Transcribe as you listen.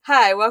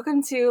Hi,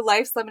 welcome to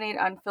Life's Lemonade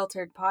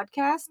Unfiltered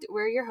podcast.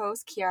 We're your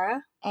hosts,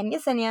 Kiara and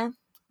Yesenia.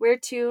 We're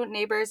two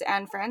neighbors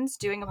and friends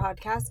doing a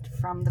podcast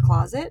from the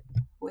closet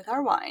with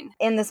our wine.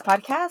 In this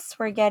podcast,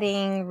 we're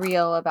getting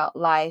real about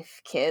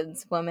life,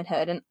 kids,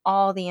 womanhood, and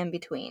all the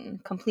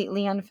in-between,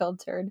 completely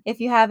unfiltered. If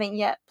you haven't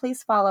yet,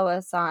 please follow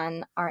us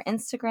on our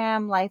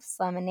Instagram,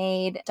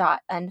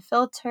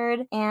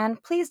 lifeslemonade.unfiltered,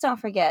 and please don't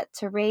forget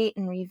to rate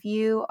and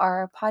review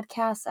our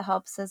podcast. It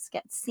helps us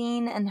get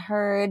seen and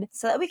heard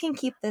so that we can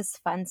keep this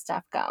fun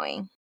stuff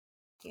going.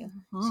 Thank you.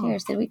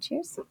 Cheers. Did we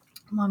cheers?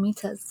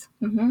 Mamitas.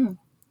 Mm-hmm.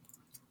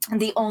 And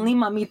the only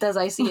mamitas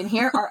I see in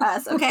here are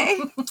us, okay?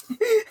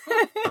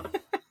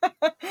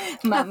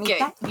 Mamita,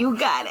 okay. You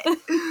got it.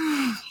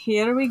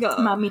 Here we go.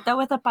 Mamita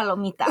with a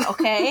palomita,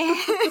 okay?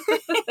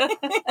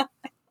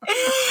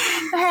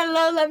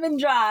 Hello, Lemon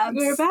Drops.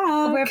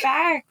 We're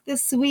back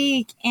this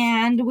week,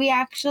 and we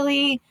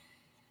actually...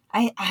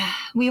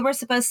 we were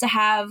supposed to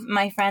have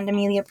my friend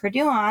Amelia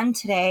Purdue on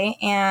today,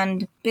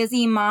 and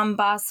busy mom,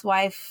 boss,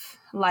 wife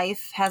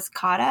life has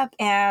caught up,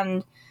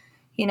 and...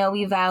 you know,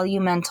 we value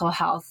mental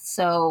health.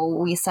 So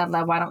we said,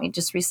 like, why don't we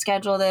just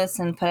reschedule this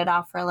and put it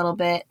off for a little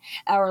bit?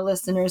 Our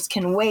listeners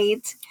can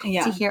wait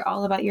to hear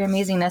all about your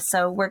amazingness.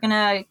 So we're going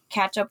to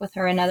catch up with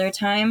her another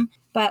time,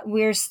 but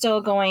we're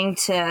still going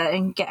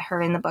to get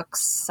her in the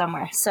books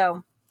somewhere.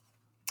 So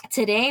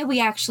today we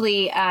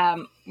actually,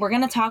 we're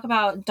going to talk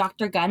about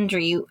Dr.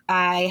 Gundry.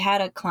 I had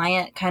a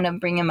client kind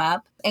of bring him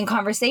up in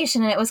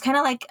conversation, and it was kind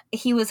of like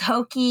he was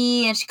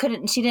hokey, and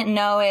she didn't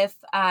know if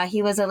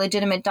he was a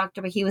legitimate doctor,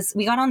 but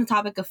we got on the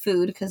topic of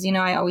food, because, you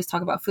know, I always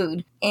talk about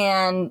food.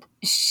 And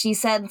she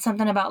said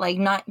something about, like,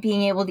 not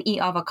being able to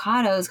eat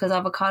avocados, because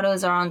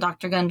avocados are on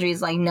Dr.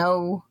 Gundry's, like,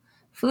 no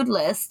food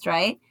list,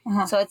 right?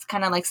 Uh-huh. So it's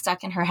kind of, like,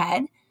 stuck in her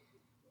head.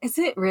 Is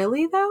it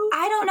really, though?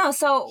 I don't know.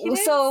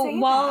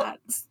 That.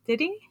 Did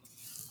he?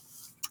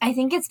 I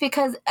think it's the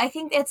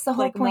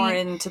whole like point. More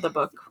into the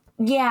book.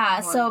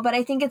 Yeah. More. But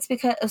I think it's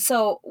because,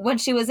 when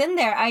she was in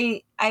there,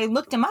 I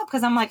looked him up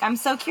because I'm like, I'm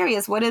so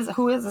curious.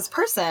 Who is this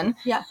person?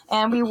 Yeah.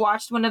 And we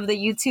watched one of the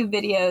YouTube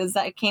videos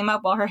that came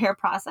up while her hair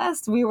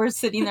processed. We were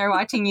sitting there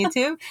watching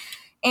YouTube,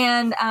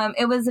 and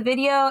it was a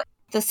video,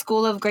 the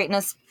School of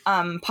Greatness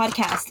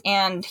podcast,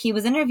 and he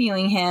was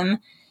interviewing him.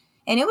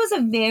 And it was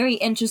a very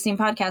interesting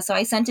podcast. So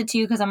I sent it to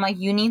you because I'm like,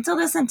 you need to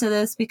listen to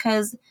this,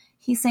 because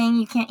he's saying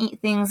you can't eat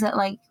things that,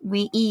 like,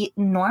 we eat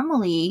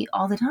normally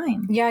all the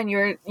time. Yeah, and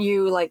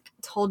you like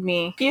told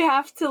me you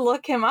have to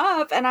look him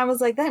up, and I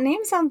was like, that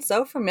name sounds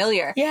so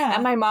familiar. Yeah.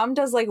 And my mom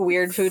does, like,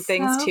 weird food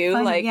things too,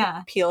 funny,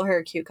 like peel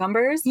her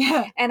cucumbers.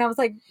 Yeah. And I was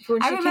like,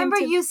 I remember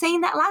you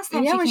saying that last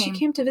time. Yeah, when she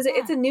came to visit,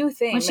 it's a new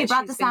thing. When she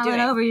brought the salad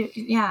over,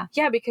 yeah.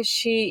 Yeah, because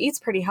she eats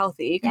pretty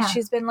healthy. Because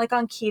she's been, like,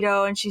 on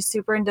keto, and she's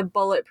super into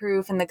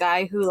Bulletproof, and the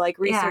guy who, like,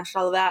 researched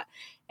all of that.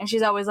 And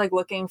she's always, like,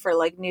 looking for,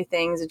 like, new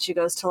things. And she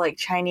goes to, like,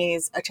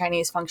 a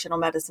Chinese functional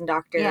medicine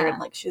doctor. Yeah. And,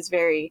 like, she's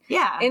very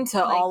into,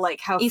 like, all, like,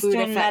 how Eastern food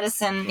affects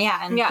medicine.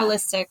 And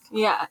holistic.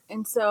 Yeah.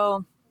 And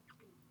so,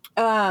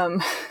 oh,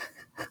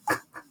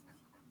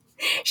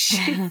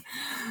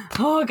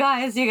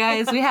 guys, you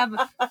guys, we have,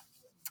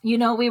 you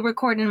know, we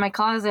record in my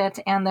closet,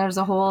 and there's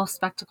a whole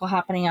spectacle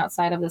happening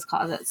outside of this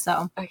closet.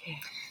 So. Okay.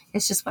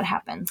 It's just what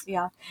happens.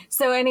 Yeah.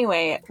 So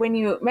anyway, when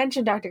you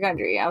mentioned Dr.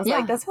 Gundry, I was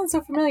like, that sounds so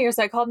familiar.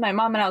 So I called my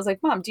mom, and I was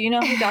like, Mom, do you know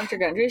who Dr.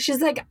 Gundry is?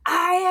 She's like,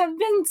 I have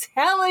been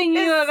telling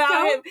you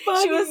about him.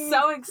 Funny. She was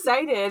so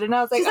excited. And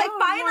I was like, she's like,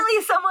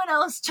 finally someone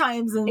else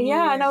chimes in.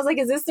 Yeah. And I was like,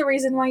 is this the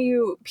reason why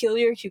you peel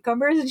your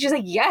cucumbers? And she's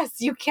like, yes,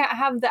 you can't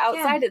have the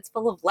outside. It's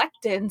full of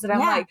lectins. And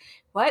I'm like,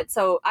 what?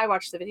 So I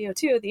watched the video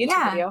too, the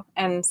YouTube video.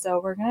 And so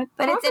we're going to talk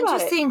about it. But it's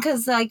interesting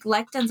because, like,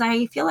 lectins,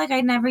 I feel like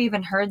I never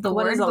even heard the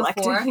word before.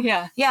 Lectin?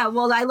 Yeah. Yeah.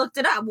 Well, I looked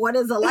it up. What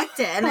is a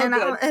lectin?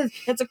 And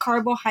it's a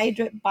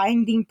carbohydrate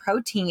binding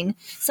protein.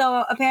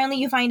 So apparently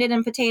you find it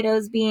in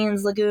potatoes,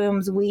 beans,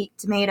 legumes, wheat,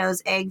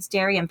 tomatoes, eggs,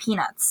 dairy, and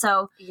peanuts.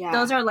 So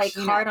those are, like,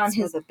 hard on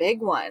his. Was a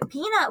big one.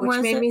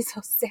 Which made me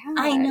so sad.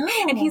 I know.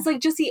 And he's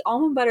like, just eat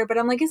almond butter. But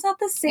I'm like, it's not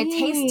the same. It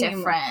tastes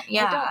different.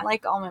 Yeah. I don't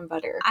like almond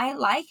butter. I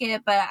like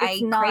it, but I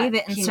crave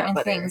it in certain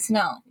things.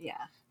 No. Yeah.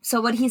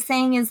 So what he's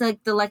saying is,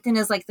 like, the lectin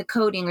is like the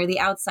coating or the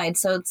outside.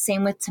 So it's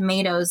same with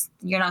tomatoes.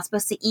 You're not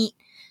supposed to eat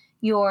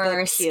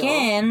your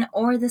skin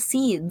or the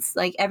seeds.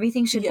 Like,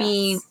 everything should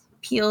be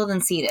peeled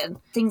and seeded.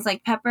 Things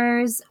like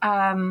peppers,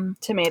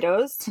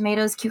 tomatoes,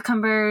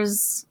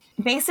 cucumbers,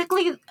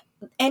 basically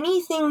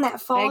anything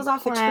that falls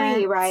off a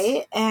tree,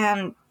 right?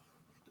 And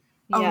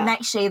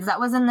nightshades.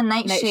 That was in the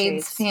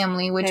nightshades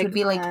family, which would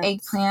be like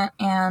eggplant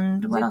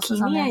and what else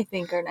was on there? I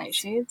think are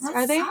nightshades. That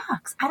are they?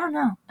 Sucks. I don't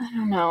know.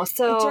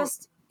 So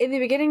in the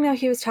beginning, though,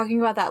 he was talking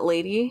about that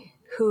lady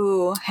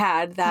who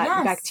had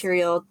that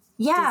bacterial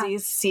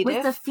disease, C.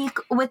 diff.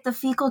 with the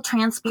fecal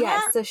transplant.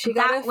 Yes, so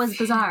that was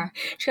bizarre.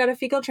 She got a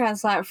fecal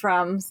transplant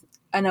from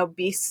an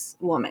obese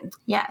woman.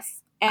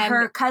 Yes, and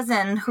her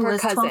cousin, who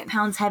was 12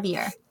 pounds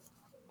heavier.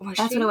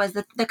 That's what it was.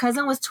 The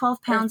cousin was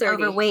 12 pounds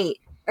overweight.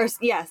 Or,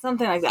 yeah,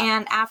 something like that.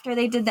 And after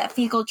they did that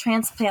fecal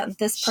transplant,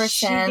 this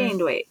person... She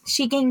gained weight.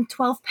 She gained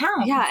 12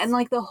 pounds. Yeah, and,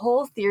 like, the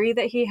whole theory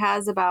that he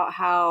has about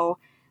how,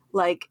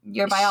 like...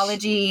 Your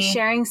biology...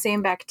 sharing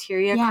same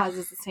bacteria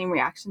causes the same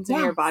reactions in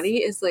your body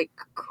is, like,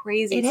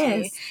 crazy to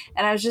me.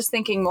 And I was just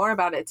thinking more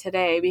about it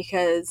today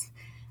because...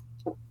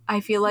 I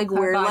feel like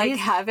we're like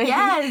having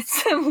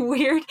some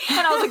weird, and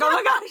I was like, oh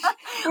my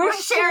gosh, we're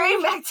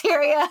sharing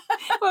bacteria.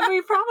 But we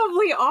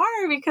probably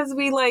are because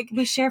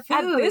we share food.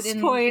 At this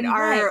point,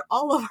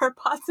 all of our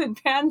pots and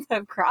pans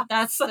have crossed.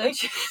 That's like,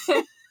 so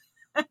true.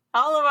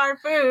 All of our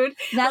food.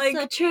 That's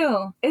so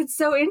true. It's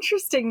so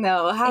interesting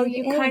though, how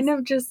you kind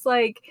of just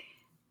like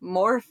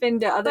morph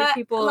into other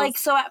people's. Like,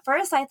 so at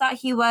first I thought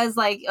he was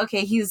like,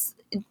 okay, he's...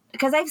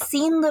 Because I've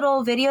seen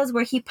little videos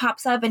where he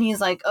pops up and he's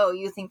like, oh,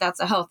 you think that's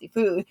a healthy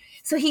food.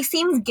 So he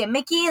seems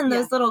gimmicky in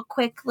those little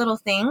quick little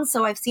things.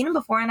 So I've seen him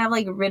before and I've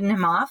like ridden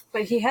him off.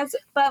 But he has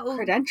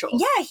credentials.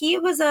 Yeah, he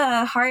was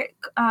a heart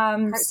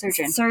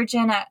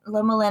surgeon at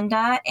Loma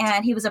Linda,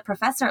 and he was a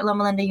professor at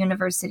Loma Linda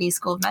University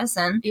School of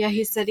Medicine. Yeah,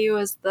 he said he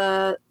was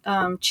the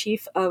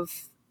chief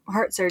of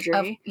heart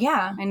surgery.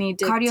 And he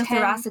did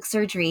cardiothoracic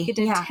surgery. He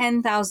did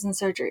 10,000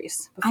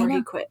 surgeries before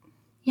he quit.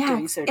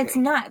 Yeah, it's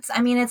nuts.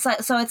 I mean, it's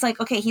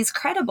like, okay, he's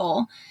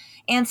credible.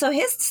 And so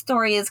his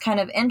story is kind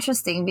of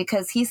interesting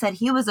because he said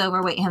he was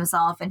overweight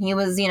himself and he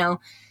was,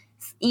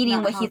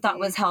 eating what he thought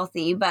was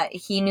healthy, but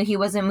he knew he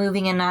wasn't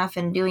moving enough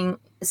and doing.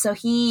 So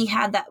he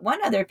had that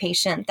one other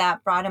patient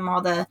that brought him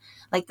all the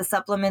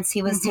supplements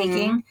he was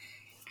taking.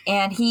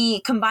 And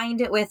he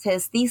combined it with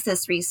his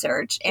thesis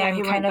research. And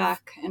he went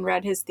back and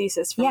read his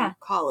thesis from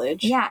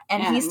college. Yeah,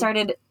 and he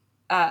started...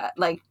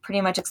 pretty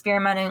much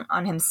experimenting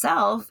on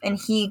himself, and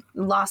he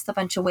lost a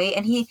bunch of weight.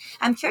 And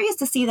I'm curious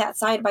to see that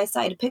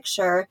side-by-side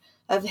picture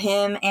of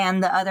him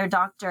and the other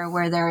doctor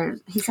where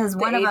he says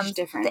one of them,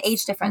 the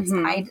age difference.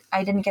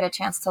 I didn't get a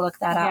chance to look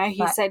that up. Yeah,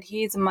 he said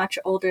he's much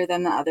older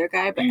than the other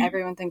guy, but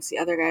everyone thinks the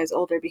other guy is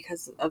older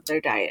because of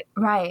their diet.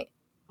 Right.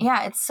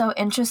 Yeah, it's so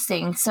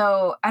interesting.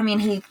 So, I mean,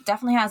 he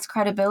definitely has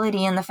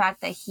credibility in the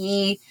fact that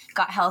he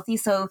got healthy.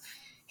 So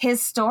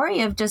his story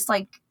of just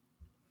like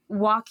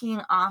walking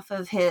off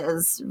of he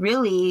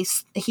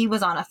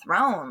was on a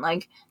throne.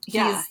 Like he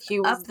was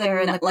up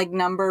there in the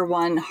number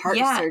one heart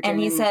surgeon. And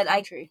he said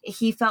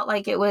he felt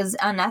like it was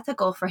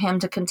unethical for him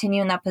to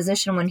continue in that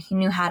position when he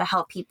knew how to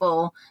help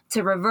people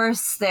to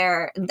reverse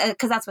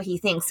because that's what he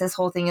thinks. His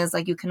whole thing is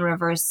like you can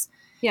reverse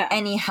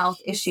any health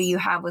issue you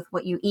have with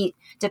what you eat,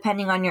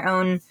 depending on your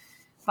own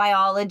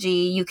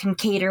biology. You can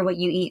cater what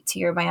you eat to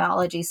your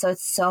biology. So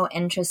it's so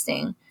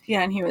interesting.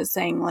 Yeah, and he was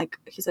saying,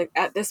 he's like,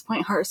 at this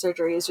point, heart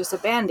surgery is just a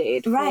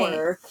Band-Aid.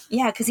 Right.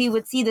 Yeah, because he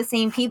would see the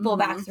same people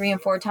back 3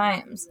 and 4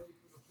 times.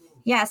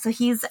 Yeah, so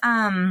he's...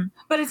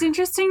 But it's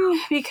interesting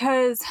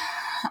because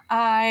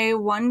I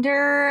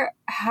wonder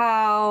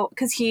how...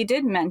 Because he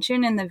did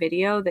mention in the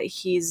video that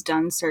he's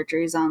done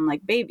surgeries on,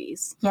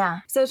 babies. Yeah.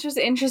 So it's just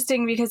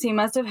interesting because he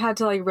must have had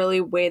to,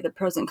 really weigh the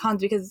pros and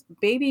cons because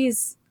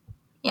babies...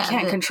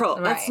 can't control.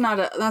 Right.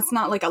 That's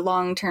not like a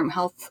long-term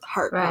health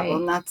heart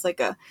problem. That's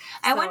like a...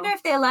 I wonder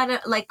if they let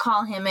it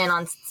call him in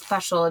on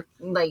special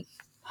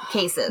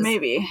cases.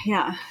 Maybe,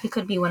 yeah. He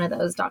could be one of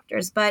those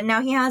doctors. But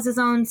now he has his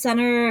own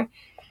center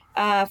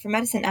for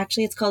medicine.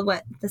 Actually, it's called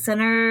the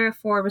Center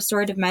for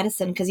Restorative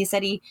Medicine, because he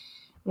said he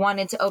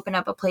wanted to open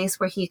up a place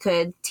where he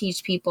could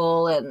teach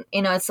people, and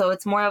so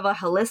it's more of a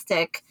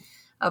holistic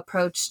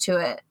approach to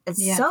it.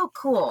 It's so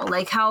cool.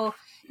 Like how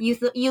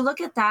you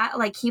look at that,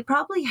 he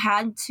probably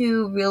had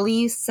to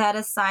really set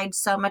aside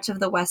so much of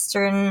the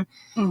Western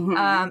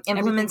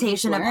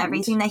implementation of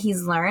everything that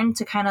he's learned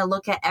to kind of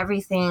look at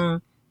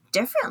everything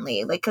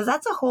differently. Because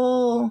that's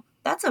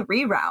a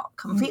reroute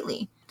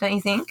completely. Don't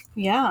you think?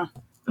 Yeah.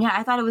 Yeah,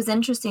 I thought it was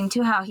interesting,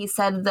 too, how he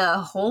said the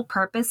whole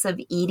purpose of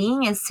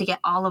eating is to get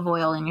olive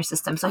oil in your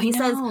system. So he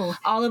says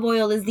olive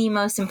oil is the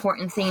most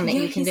important thing that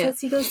you can do.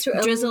 He goes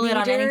through drizzle it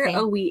on anything.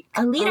 A week.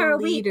 A liter a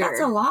week. That's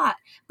a lot.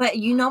 But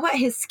you know what?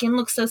 His skin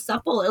looks so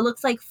supple. It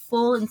looks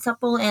full and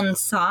supple and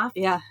soft.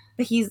 Yeah.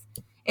 But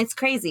it's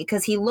crazy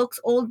because he looks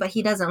old, but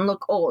he doesn't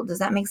look old. Does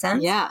that make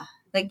sense? Yeah.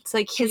 It's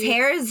his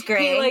hair is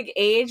gray. He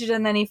aged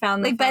and then he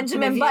found the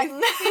Benjamin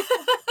Button.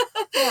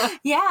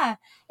 Yeah,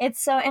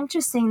 it's so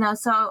interesting though.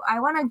 So I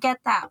want to get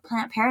that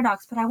plant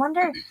paradox, but I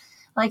wonder,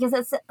 is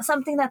it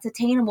something that's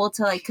attainable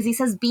to because he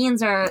says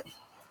beans are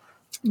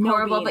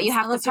horrible, but you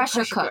have to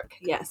pressure cook.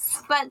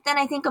 Yes. But then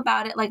I think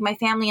about it, my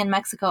family in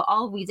Mexico,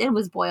 all we did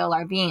was boil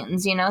our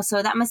beans,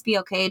 so that must be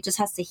okay. It just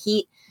has to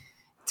heat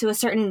to a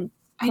certain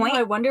point.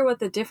 I wonder what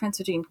the difference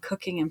between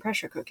cooking and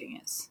pressure cooking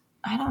is.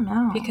 I don't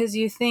know. Because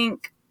you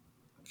think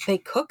they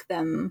cook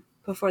them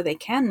before they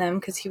can them,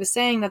 because he was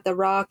saying that the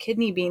raw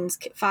kidney beans,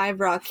 5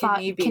 raw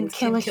kidney beans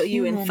can kill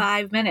you in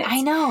 5 minutes.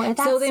 I know.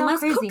 That's so they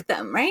must crazy. cook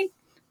them, right?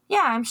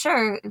 Yeah, I'm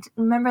sure.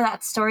 Remember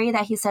that story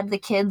that he said the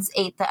kids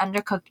ate the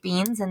undercooked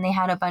beans and they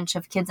had a bunch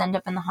of kids end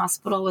up in the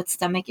hospital with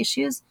stomach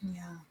issues?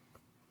 Yeah.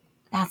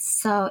 That's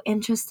so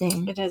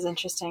interesting. It is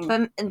interesting.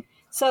 But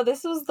so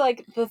this was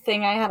the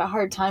thing I had a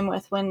hard time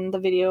with when the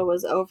video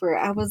was over.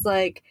 I was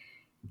like,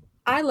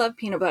 I love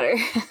peanut butter.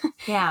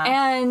 Yeah.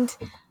 And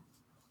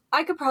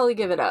I could probably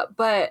give it up,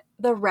 but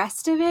the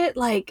rest of it,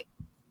 like,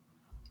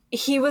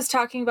 he was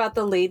talking about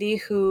the lady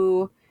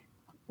who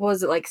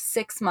was like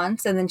 6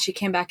 months, and then she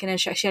came back in and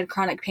she had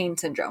chronic pain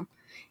syndrome.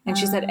 And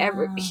she said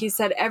he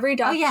said every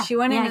doctor, she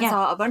went in and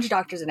saw a bunch of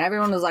doctors, and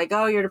everyone was like,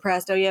 oh, you're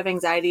depressed. Oh, you have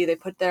anxiety. They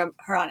put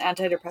her on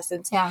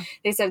antidepressants. Yeah.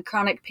 They said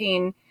chronic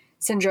pain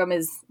syndrome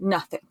is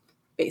nothing.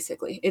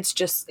 Basically, it's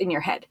just in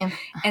your head.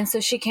 And so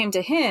she came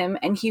to him,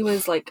 and he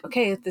was like,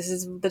 okay, this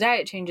is the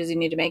diet changes you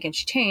need to make. And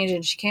she changed,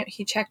 and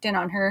he checked in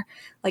on her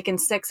like in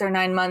 6 or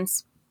 9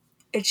 months.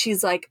 And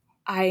she's like,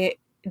 I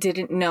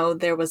didn't know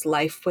there was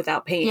life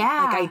without pain.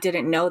 Yeah. Like, I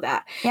didn't know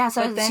that. Yeah.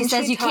 So then she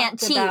says you can't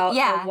cheat.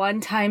 The one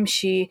time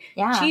she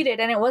cheated,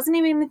 and it wasn't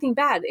even anything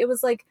bad. It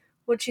was like,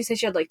 what'd she say?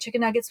 She had like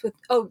chicken nuggets with,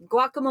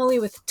 guacamole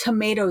with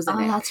tomatoes in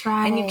it. Oh, that's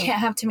right. And you can't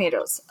have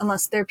tomatoes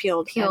unless they're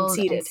peeled and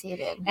seeded.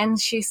 And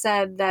she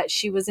said that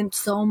she was in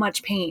so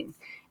much pain.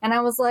 And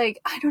I was like,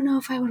 I don't know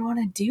if I would want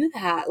to do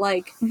that.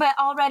 Like, but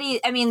already,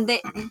 I mean, the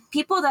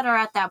people that are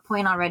at that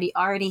point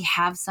already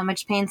have so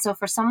much pain. So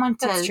for someone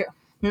to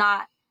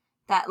not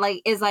that,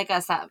 like, is like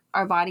us, that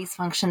our bodies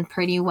function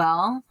pretty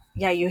well.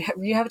 Yeah, you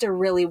have to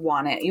really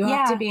want it. You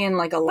have to be in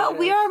like a lot. But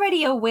we're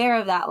already aware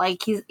of that.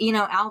 Like,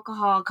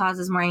 alcohol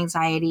causes more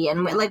anxiety,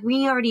 and like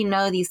we already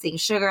know these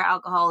things. Sugar,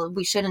 alcohol,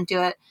 we shouldn't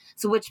do it.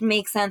 So, which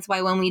makes sense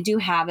why when we do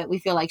have it, we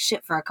feel like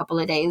shit for a couple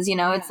of days.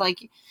 It's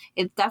like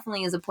it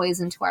definitely is a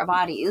poison to our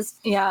bodies.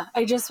 Yeah,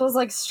 I just was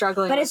like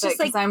struggling. But it's just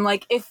like I'm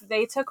like, if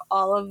they took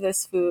all of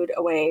this food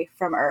away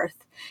from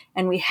Earth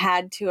and we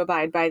had to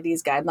abide by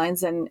these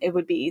guidelines, then it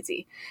would be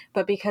easy.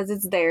 But because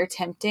it's there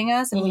tempting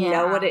us, and we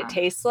know what it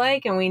tastes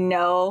like, and we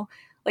know,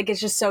 like,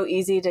 it's just so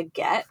easy to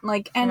get,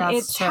 like, and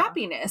it's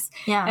happiness.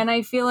 Yeah. And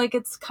I feel like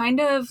it's kind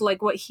of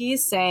like what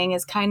he's saying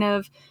is kind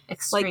of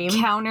extreme, like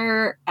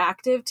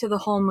counteractive to the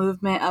whole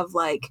movement of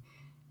like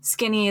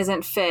skinny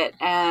isn't fit,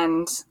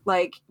 and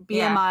like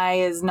BMI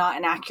is not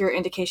an accurate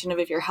indication of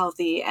if you're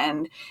healthy,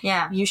 and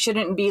you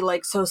shouldn't be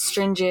like so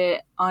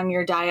stringent on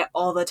your diet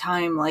all the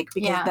time, like,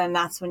 because then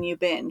that's when you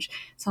binge.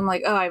 So I'm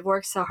like, oh, I've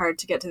worked so hard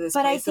to get to this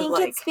place. But I think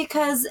it's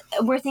because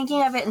we're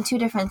thinking of it in two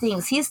different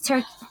things. He's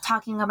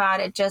talking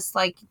about it just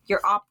like your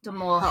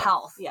optimal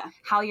health,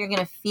 how you're going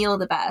to feel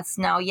the best.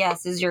 Now,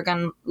 yes, is your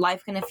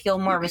life going to feel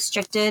more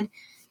restricted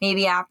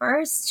maybe at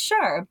first?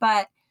 Sure.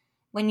 But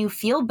when you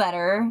feel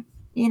better,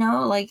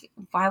 like,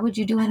 why would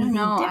you do anything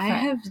different? I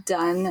have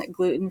done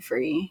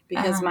gluten-free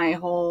because my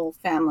whole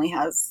family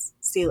has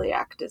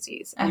celiac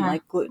disease and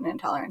like gluten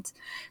intolerance.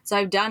 So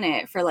I've done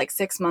it for like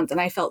 6 months, and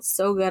I felt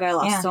so good. I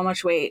lost so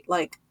much weight.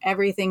 Like,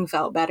 everything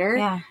felt better.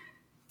 Yeah.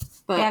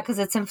 But because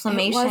it's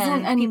inflammation. It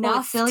wasn't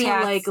enough to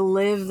like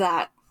live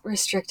that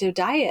restrictive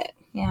diet.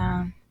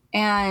 Yeah.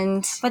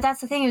 But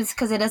that's the thing, is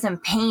because it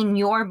doesn't pain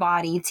your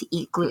body to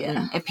eat gluten.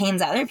 Yeah. It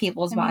pains other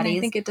people's bodies. I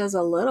think it does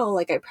a little.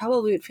 Like, I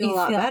probably would feel a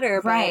lot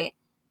better. Right.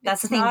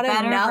 That's the thing. Not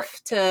better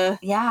enough to.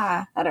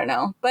 Yeah. I don't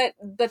know. But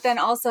then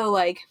also,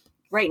 like,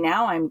 right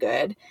now I'm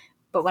good.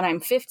 But when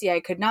I'm 50, I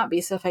could not be.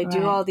 So if I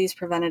do all these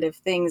preventative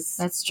things,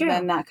 that's true,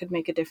 then that could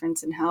make a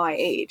difference in how I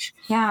age.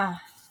 Yeah.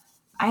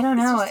 I don't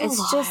know.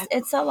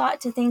 It's a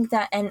lot to think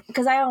that, and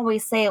because I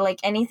always say, like,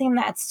 anything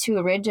that's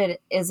too rigid,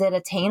 is it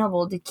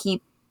attainable to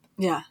keep?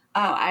 Yeah.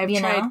 I've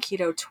tried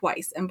keto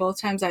twice, and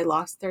both times I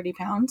lost 30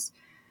 pounds.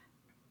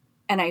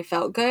 And I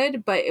felt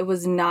good, but it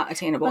was not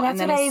attainable. And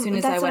then as soon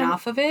as I went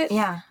off of it,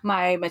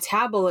 my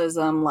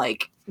metabolism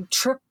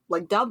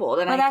doubled.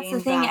 And that's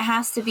the thing; it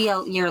has to be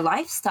your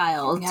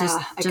lifestyle.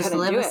 Yeah, just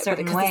live a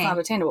certain way. It's not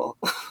attainable.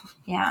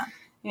 Yeah,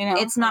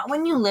 it's not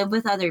when you live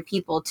with other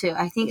people too.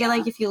 I think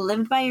like if you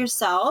lived by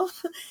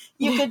yourself,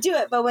 you could do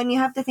it. But when you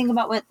have to think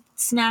about what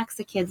snacks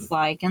the kids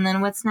like, and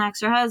then what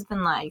snacks your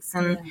husband likes,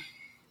 and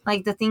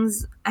like the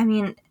things, I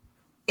mean,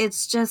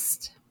 it's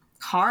just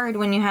hard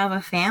when you have a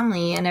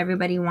family and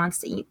everybody wants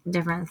to eat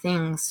different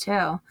things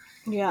too.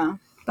 Yeah.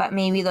 But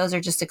maybe those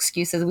are just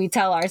excuses we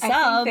tell ourselves.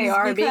 I think they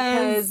are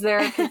because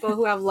there are people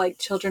who have like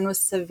children with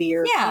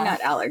severe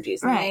peanut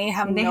allergies, and they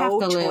have no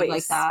choice live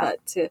like that.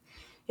 But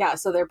to,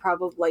 so they're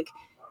probably like.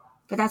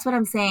 But that's what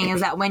I'm saying,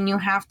 is that when you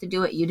have to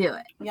do it, you do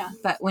it. Yeah.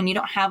 But when you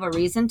don't have a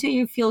reason to,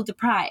 you feel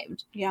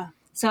deprived. Yeah.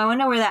 So I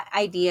wonder where that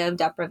idea of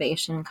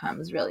deprivation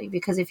comes, really,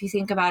 because if you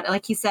think about it,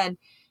 like you said,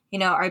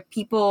 are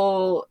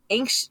people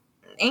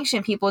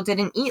ancient people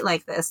didn't eat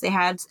like this. They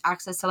had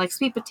access to like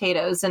sweet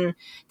potatoes and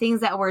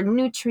things that were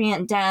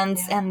nutrient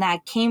dense and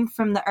that came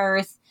from the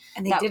earth.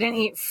 And they didn't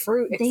eat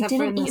fruit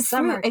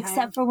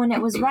except for when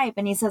it was ripe.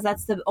 And he says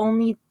that's the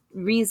only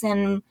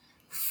reason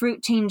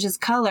fruit changes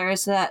color,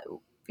 so that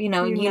you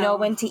know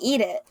when to eat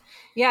it.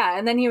 Yeah,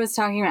 and then he was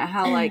talking about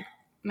how like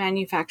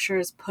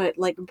manufacturers put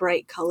like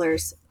bright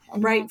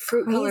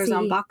fruit colors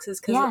on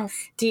boxes because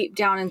deep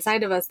down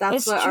inside of us,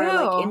 that's what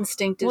our like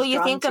instinct is. Well,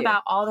 you think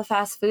about all the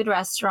fast food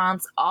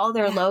restaurants, all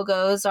their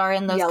logos are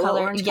in those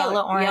colors,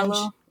 yellow,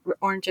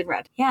 orange, and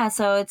red. Yeah,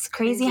 so it's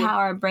crazy how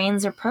our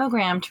brains are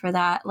programmed for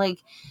that.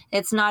 Like,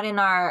 it's not in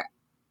our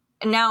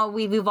now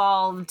we've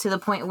evolved to the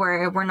point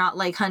where we're not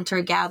like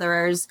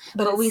hunter-gatherers,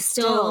 but we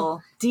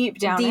still deep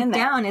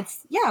down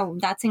it's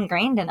that's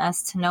ingrained in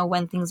us to know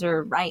when things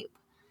are ripe.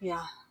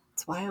 Yeah,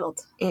 it's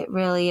wild. It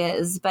really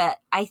is. But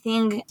I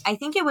think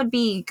it would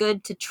be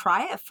good to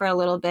try it for a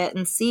little bit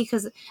and see,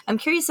 because I'm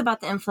curious about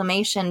the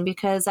inflammation,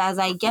 because as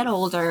I get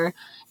older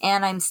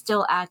and I'm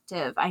still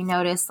active, I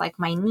notice like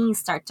my knees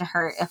start to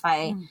hurt if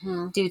I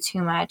do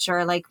too much,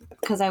 or like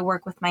because I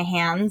work with my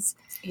hands.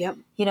 Yep.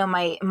 You know,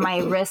 my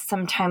wrist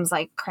sometimes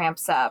like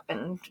cramps up,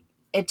 and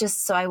it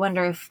just, so I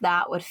wonder if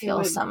that would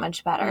feel so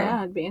much better.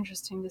 Yeah, it'd be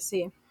interesting to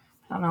see.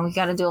 I don't know. We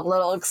got to do a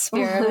little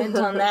experiment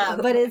on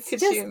that, but it's Could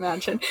just. you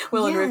imagine?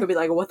 Will and Rick would be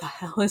like, "What the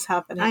hell is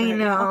happening?" I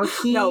know.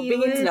 No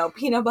beans, no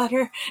peanut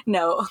butter,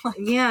 no.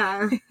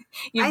 Yeah.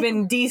 You've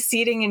been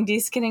de-seeding and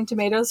de-skinning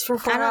tomatoes for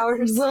 4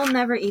 hours. Will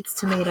never eats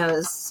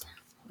tomatoes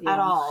at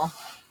all.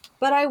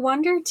 But I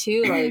wonder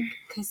too, like,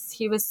 because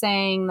he was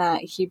saying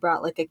that he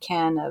brought like a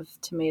can of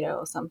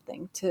tomato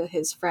something to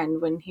his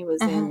friend when he was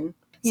in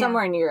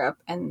somewhere in Europe,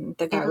 and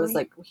the guy was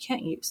like, "We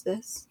can't use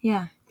this."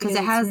 Yeah, because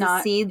it has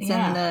the seeds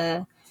and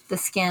the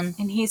skin.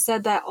 And he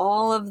said that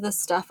all of the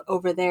stuff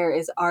over there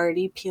is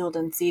already peeled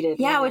and seeded.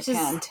 Yeah, which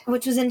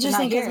was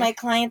interesting, because my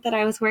client that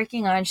I was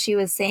working on, she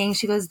was saying,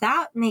 she goes,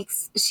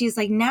 she's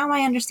like, now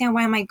I understand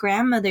why my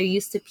grandmother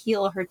used to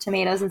peel her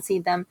tomatoes and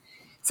seed them.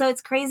 So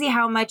it's crazy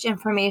how much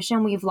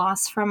information we've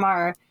lost from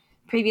our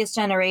previous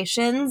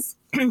generations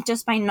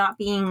just by not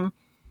being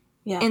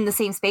in the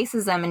same space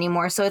as them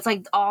anymore. So it's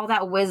like all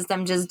that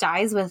wisdom just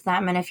dies with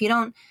them. And if you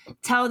don't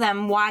tell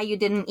them why you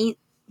didn't eat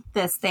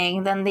this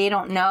thing, then they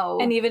don't know.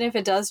 And even if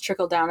it does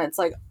trickle down, it's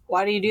like,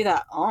 why do you do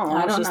that? Oh,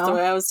 that's just the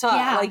way I was taught.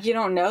 Yeah. Like, you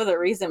don't know the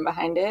reason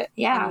behind it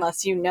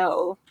unless you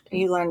know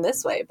you learn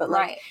this way. But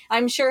like,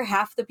 I'm sure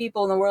half the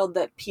people in the world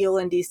that peel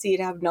and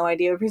de-seed have no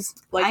idea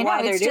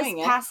why they're doing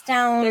it. Passed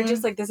down. They're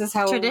just like, this is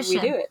how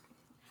tradition. we do it.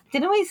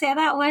 Didn't we say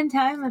that one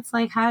time? It's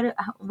like,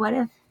 what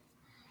if,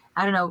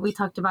 I don't know, we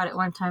talked about it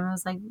one time. It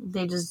was like,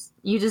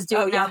 you just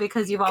do it now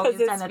because you've always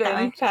done it that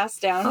way.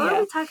 Passed down. What were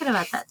we talking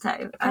about that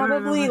time?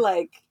 Probably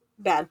like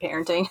bad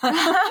parenting.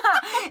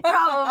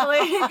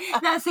 Probably.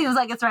 That seems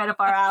like it's right up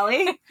our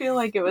alley. I feel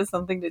like it was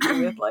something to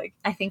do with like,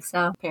 I think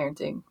so.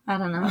 Parenting. I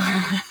don't know.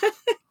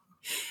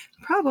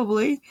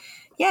 Probably.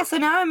 Yeah, so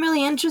now I'm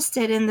really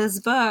interested in this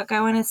book.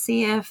 I want to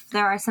see if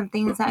there are some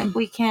things that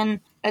we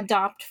can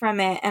adopt from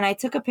it. And I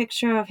took a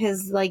picture of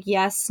his like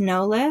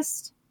yes/no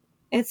list.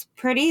 It's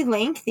pretty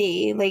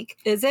lengthy. Like,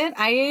 is it?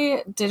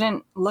 I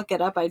didn't look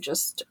it up. I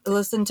just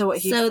listened to what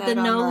he said. So the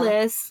no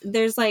list,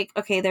 there's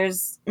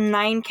there's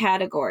 9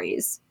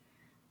 categories.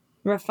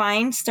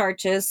 Refined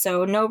starches,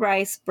 so no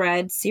rice,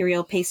 bread,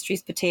 cereal,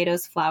 pastries,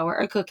 potatoes, flour,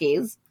 or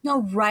cookies.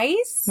 No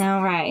rice?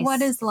 No rice.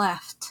 What is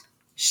left?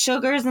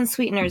 Sugars and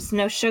sweeteners.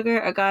 No sugar,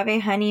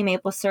 agave, honey,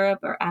 maple syrup,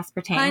 or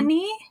aspartame.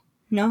 Honey?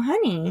 No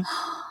honey.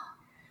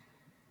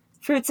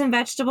 Fruits and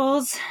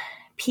vegetables.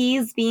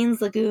 Peas,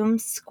 beans,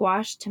 legumes,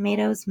 squash,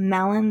 tomatoes,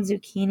 melon,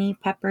 zucchini,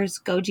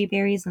 peppers, goji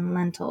berries, and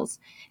lentils.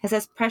 It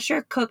says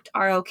pressure cooked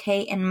are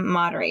okay in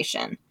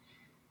moderation.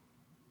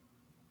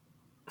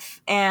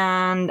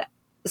 And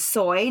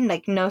soy,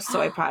 like no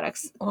soy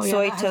products.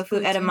 Soy, tofu,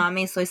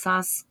 edamame, soy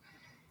sauce,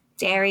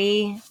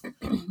 dairy.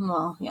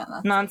 Well, yeah.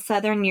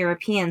 Non-Southern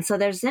European. So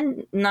there's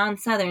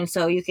non-Southern,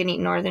 so you can eat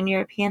Northern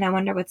European. I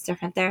wonder what's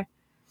different there.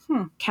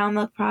 Cow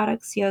milk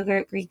products,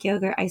 yogurt, Greek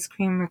yogurt, ice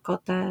cream,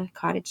 ricotta,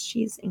 cottage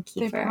cheese, and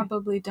kefir. They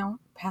probably don't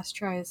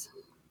pasteurize.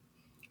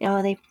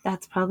 Oh,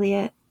 that's probably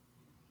it.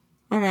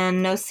 And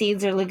then no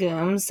seeds or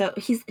legumes. So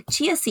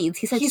chia seeds.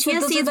 He said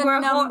chia seeds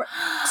were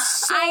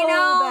so I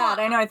know. Bad.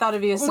 I know. I thought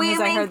of you as soon as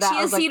I heard that. We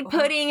make chia seed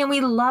pudding, and we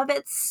love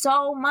it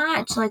so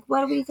much. Like,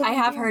 what are we going to do? I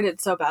have heard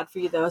it's so bad for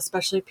you, though,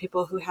 especially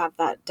people who have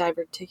that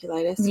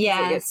diverticulitis.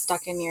 Yes. It gets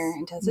stuck in your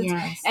intestines.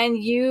 Yes. And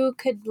you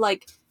could,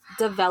 like,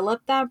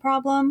 develop that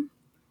problem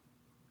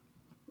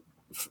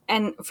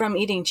and from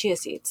eating chia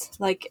seeds.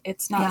 Like,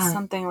 it's not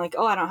something like,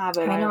 oh, I don't have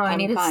it. I know. I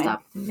need to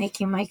stop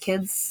letting my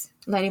kids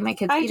eat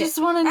it. I just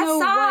want to know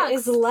what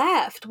is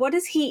left. What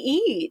does he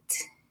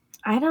eat?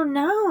 I don't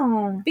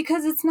know.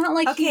 Because it's not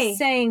like he's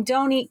saying,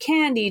 don't eat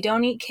candy,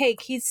 don't eat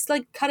cake. He's,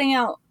 like, cutting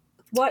out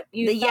what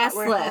you thought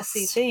were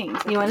healthy things.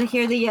 You want to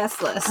hear the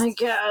yes list? I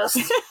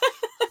guess.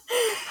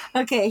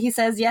 Okay, he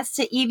says yes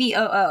to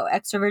EVOO,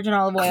 extra virgin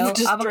olive oil,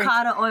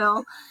 avocado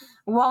oil,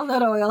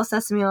 walnut oil,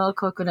 sesame oil,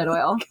 coconut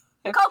oil.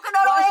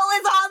 Coconut oil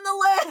is on the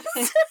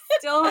list.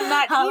 Still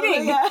not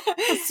eating a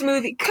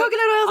smoothie. Coconut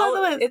oil is on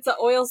the list. It's an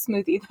oil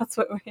smoothie. That's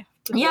what we have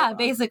to do. Yeah,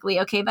 basically.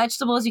 Okay,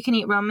 vegetables. You can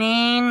eat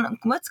romaine.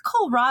 What's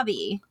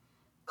kohlrabi?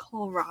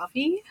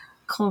 Kohlrabi?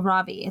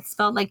 Kohlrabi. It's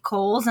spelled like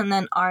coals and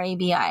then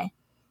R-A-B-I.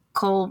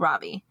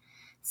 Kohlrabi.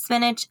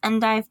 Spinach,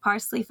 endive,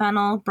 parsley,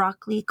 fennel,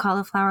 broccoli,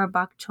 cauliflower,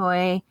 bok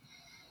choy,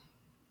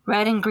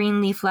 red and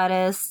green leaf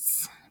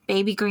lettuce,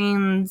 baby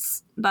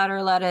greens,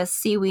 butter lettuce,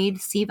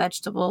 seaweed, sea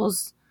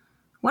vegetables.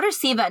 What are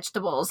sea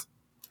vegetables?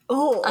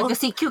 Oh. Like a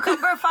sea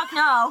cucumber? Fuck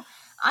no.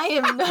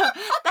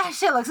 That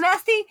shit looks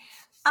nasty.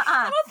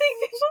 I don't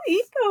think people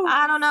eat those.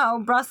 I don't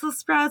know. Brussels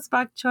sprouts,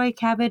 bok choy,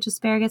 cabbage,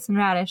 asparagus, and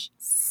radish.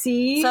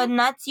 See? So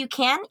nuts you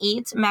can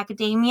eat: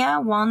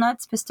 macadamia,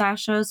 walnuts,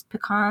 pistachios,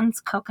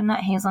 pecans, coconut,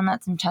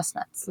 hazelnuts, and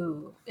chestnuts.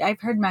 Ooh,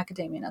 I've heard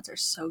macadamia nuts are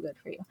so good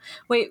for you.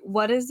 Wait,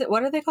 what is it?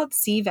 What are they called?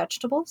 Sea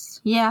vegetables?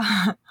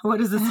 Yeah.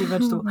 What is a sea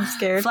vegetable? I'm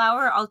scared.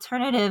 Flour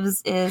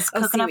alternatives is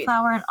coconut seaweed.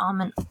 flour and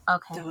almond.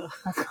 Okay, Duh.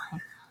 that's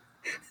fine.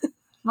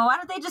 But why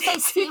don't they just say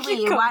seaweed?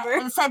 Cucumber.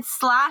 Why it said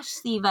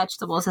 /sea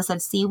vegetables? It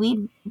said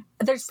seaweed.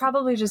 There's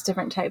probably just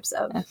different types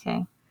of.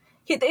 Okay.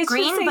 It's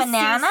Green just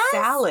bananas? sea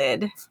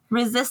salad.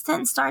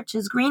 Resistant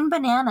starches. Green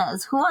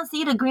bananas. Who wants to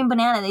eat a green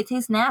banana? They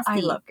taste nasty. I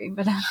love green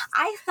bananas.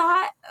 I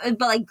thought,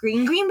 but like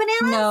green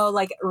bananas? No,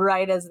 like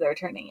right as they're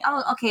turning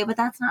yellow. Oh, okay, but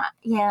that's not.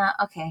 Yeah,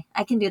 okay,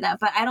 I can do that.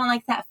 But I don't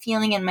like that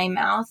feeling in my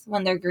mouth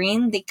when they're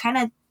green. They kind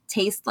of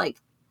taste like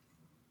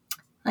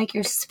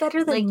you're. It's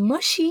better than like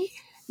mushy.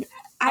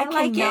 I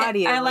like cannot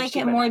eat it. a I like mushy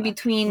it more banana.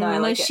 between No, I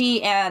like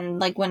mushy and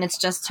like when it's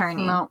just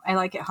turning. No, I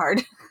like it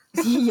hard.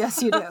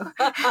 Yes, you do.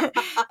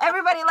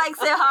 Everybody likes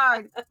it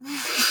hard.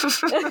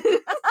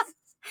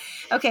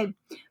 Okay.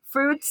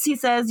 Fruits, he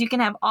says you can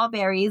have all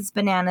berries,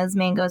 bananas,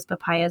 mangoes,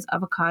 papayas,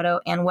 avocado,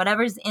 and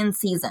whatever's in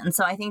season.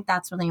 So I think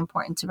that's really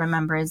important to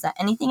remember is that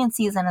anything in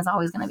season is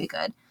always going to be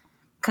good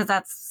because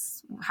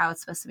that's how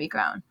it's supposed to be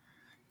grown,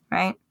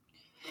 right?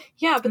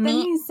 Yeah, but then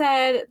he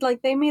said,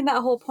 like, they made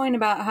that whole point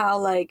about how,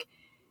 like,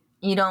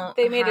 you don't.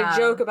 They made a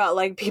joke about,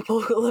 like,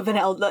 people who live in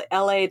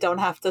LA don't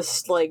have to,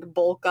 like,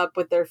 bulk up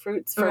with their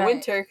fruits for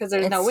winter because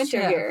there's no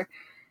winter here.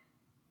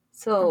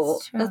 So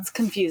that's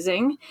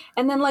confusing.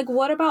 And then, like,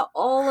 what about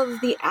all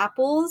of the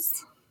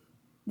apples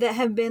that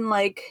have been,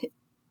 like,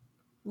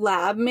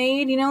 lab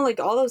made? You know, like,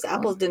 all those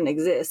apples didn't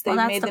exist. They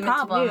made them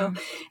into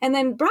new. And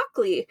then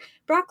broccoli.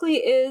 Broccoli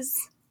is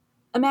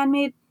a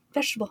man-made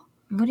vegetable.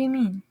 What do you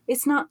mean?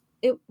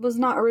 It was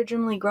not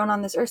originally grown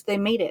on this earth. They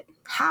made it.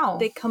 How?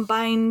 They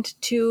combined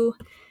two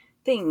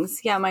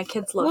things. Yeah, my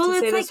kids love to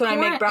say this when I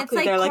make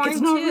broccoli. They're like,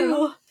 it's not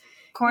real.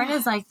 Corn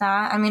is like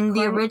that. I mean,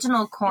 the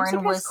original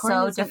corn was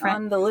so different.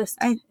 On the list.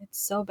 It's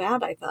so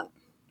bad, I thought.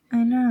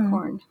 I know.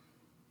 Corn.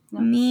 No.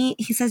 Meat.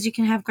 He says you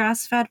can have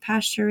grass-fed,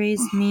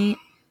 pasture-raised meat.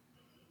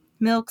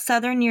 Milk,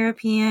 Southern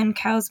European,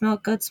 cow's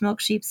milk, goat's milk,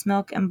 sheep's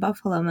milk, and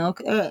buffalo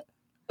milk. Ugh.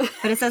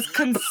 But it says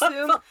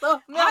consume. I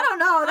don't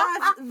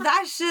know.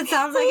 That shit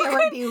sounds like it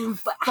would be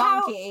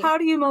funky. How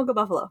do you milk a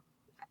buffalo?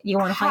 You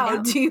want to find out?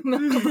 How do you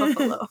milk a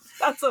buffalo?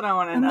 That's what I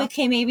want to know.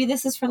 Okay, maybe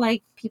this is for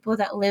like people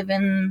that live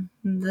in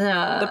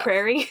the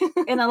prairie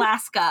in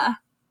Alaska.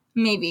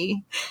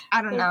 Maybe.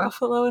 I don't know.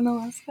 Buffalo in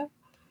Alaska?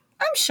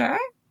 I'm sure.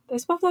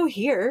 There's buffalo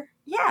here.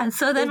 Yeah,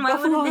 so then why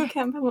buffalo wouldn't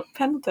they? in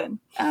Pendleton.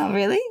 Oh,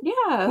 really?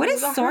 Yeah. What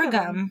is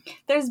sorghum?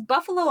 There's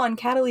buffalo on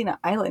Catalina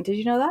Island. Did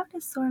you know that? What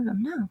is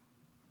sorghum? No.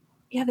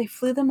 Yeah, they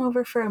flew them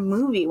over for a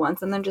movie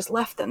once and then just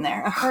left them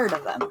there. A herd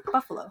of them.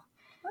 Buffalo.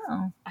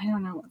 Oh. I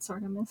don't know what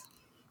sorghum is.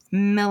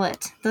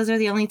 Millet. Those are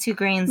the only two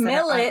grains.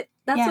 Millet?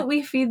 That's what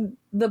we feed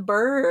the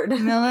bird.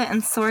 Millet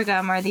and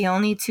sorghum are the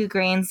only two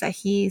grains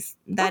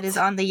that is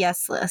on the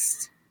yes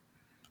list.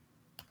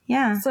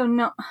 Yeah. So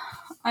no,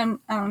 I'm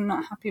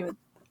not happy with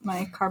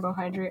my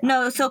carbohydrate.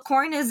 No, so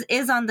corn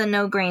is on the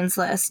no grains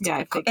list. Yeah,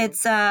 I figured.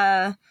 It's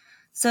so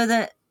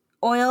the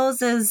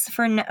oils is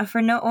for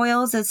no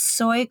oils is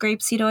soy,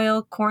 grapeseed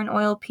oil, corn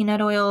oil, peanut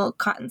oil,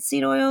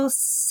 cottonseed oil,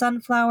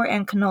 sunflower,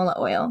 and canola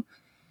oil.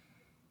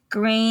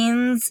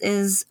 Grains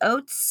is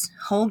oats,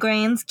 whole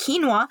grains,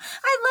 quinoa.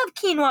 I love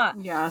quinoa.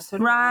 Yeah, so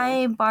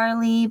rye,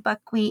 barley,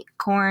 buckwheat,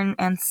 corn,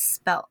 and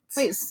spelt.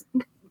 Wait,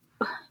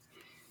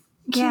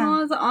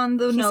 quinoa's on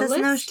the no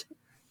list?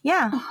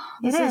 Yeah,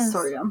 this is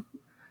sorghum.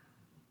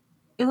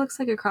 It looks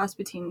like a cross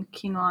between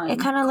quinoa and it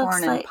kind of corn looks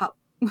and like pop.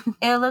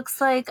 it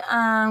looks like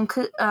not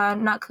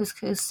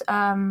couscous,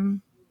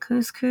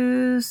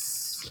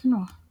 couscous.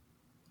 Quinoa.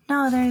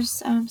 No, there's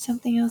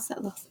something else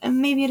that looks.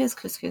 Maybe it is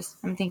couscous.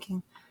 I'm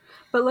thinking.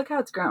 But look how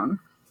it's grown.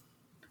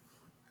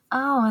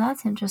 Oh,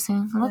 that's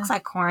interesting. It looks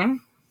like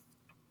corn.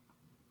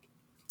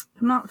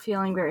 I'm not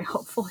feeling very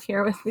hopeful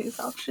here with these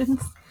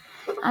options.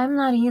 I'm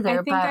not either.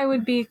 I think I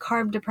would be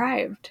carb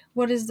deprived.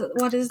 What is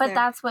But there?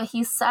 that's what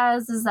he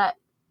says is that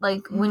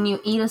like when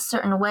you eat a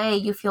certain way,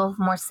 you feel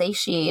more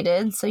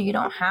satiated, so you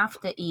don't have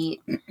to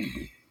eat.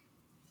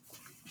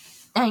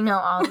 I know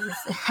all these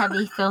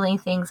heavy filling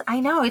things. I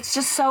know it's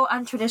just so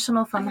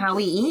untraditional from how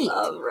we eat. I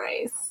love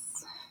rice.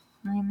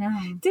 I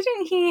know.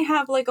 Didn't he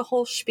have like a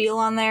whole spiel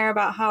on there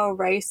about how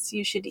rice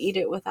you should eat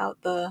it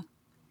without the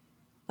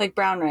like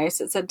brown rice?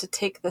 It said to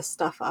take the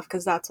stuff off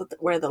because that's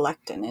where the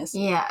lectin is.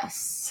 Yes.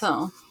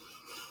 So.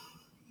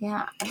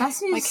 Yeah,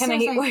 that's just can I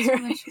eat white too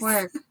rice? much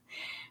work.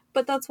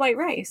 But that's white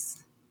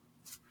rice.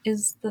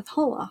 Is the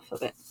whole off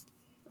of it.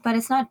 But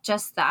it's not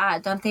just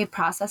that. Don't they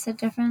process it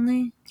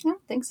differently? I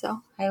don't think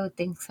so. I would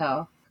think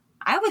so.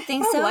 I would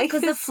think so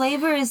because the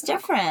flavor is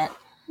different.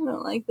 I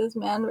don't like this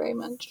man very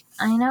much.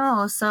 I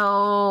know.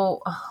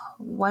 So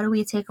what do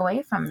we take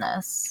away from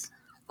this?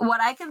 What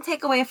I can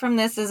take away from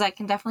this is I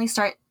can definitely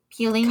start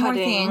peeling more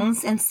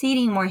things and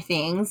seeding more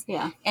things.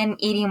 Yeah. And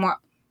eating more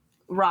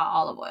raw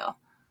olive oil.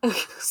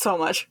 So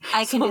much.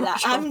 I can do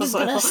that. I'm just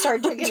going to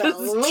start drinking a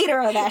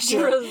liter of that shit.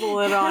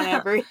 Drizzle it on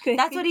everything.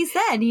 That's what he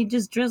said. He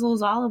just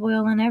drizzles olive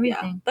oil on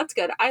everything. Yeah, that's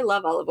good. I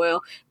love olive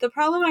oil. The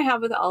problem I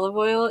have with olive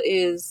oil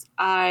is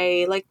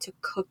I like to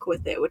cook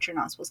with it, which you're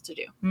not supposed to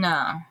do.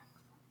 No.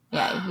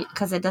 Yeah,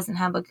 because it doesn't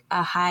have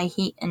a high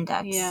heat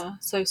index. Yeah,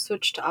 so I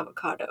switched to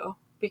avocado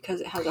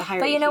because it has a higher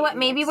But you know what? heat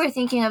Maybe index. we're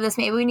thinking of this.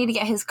 Maybe we need to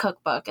get his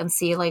cookbook and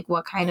see, like,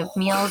 what kind of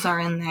meals are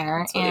in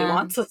there. That's what he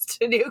wants us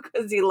to do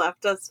because he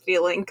left us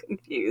feeling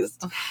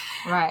confused.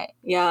 Right.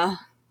 Yeah.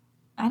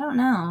 I don't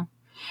know.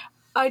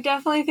 I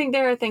definitely think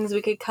there are things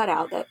we could cut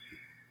out that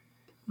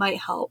might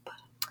help.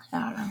 I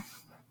don't know.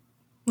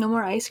 No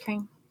more ice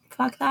cream.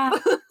 Fuck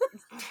that.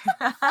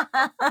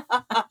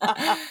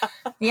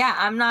 Yeah,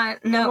 I'm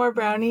not. No No more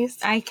brownies.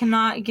 I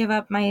cannot give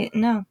up my.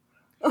 No.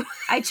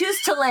 I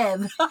choose to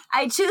live.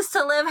 I choose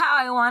to live how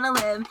I want to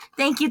live.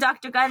 Thank you,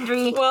 Dr.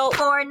 Gundry,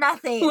 for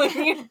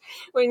nothing.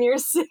 When you're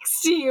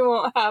 60, you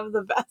won't have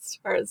the best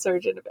heart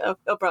surgeon.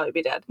 He'll probably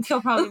be dead.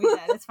 He'll probably be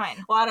dead. It's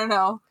fine. Well, I don't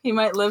know. He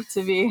might live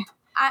to be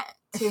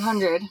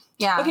 200.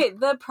 Yeah. Okay,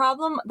 the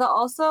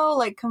also,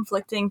 like,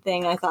 conflicting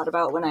thing I thought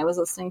about when I was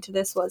listening to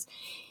this was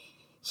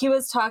he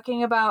was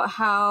talking about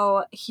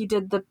how he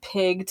did the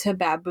pig to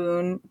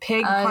baboon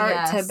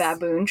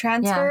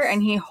transfer,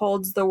 and he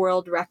holds the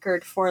world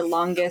record for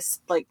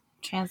longest, like,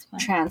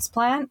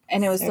 transplant,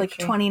 and it was like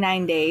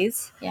 29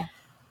 days. Yeah.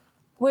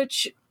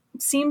 Which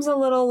seems a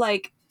little,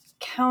 like,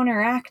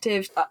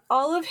 counteractive.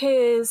 All of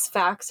his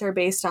facts are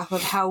based off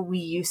of how we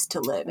used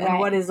to live and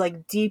what is,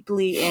 like,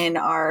 deeply in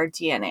our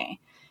DNA,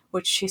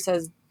 which she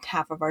says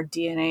half of our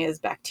DNA is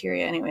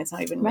bacteria anyway. It's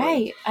not even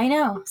right. I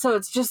know. So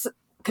it's just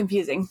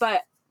confusing.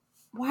 But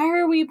why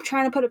are we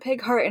trying to put a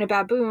pig heart in a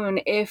baboon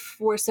if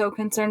we're so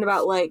concerned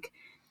about, like,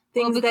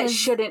 things that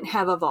shouldn't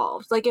have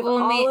evolved? Like, if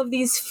all of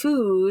these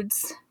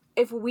foods,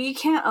 if we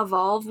can't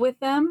evolve with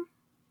them,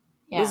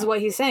 this is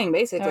what he's saying,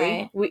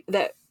 basically. Right.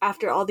 That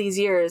after all these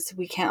years,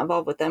 we can't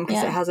evolve with them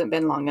because it hasn't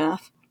been long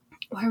enough.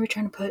 Why are we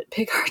trying to put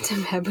pig hearts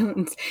in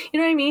baboons? You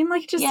know what I mean?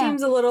 Like, it just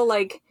seems a little,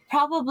 like...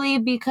 Probably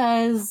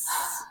because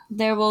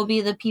there will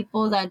be the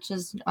people that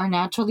just are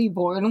naturally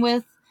born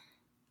with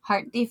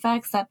heart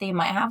defects that they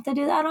might have to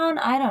do that on.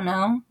 I don't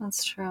know.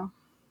 That's true.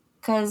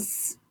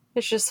 Because...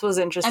 It just was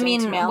interesting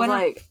to me. I was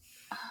like...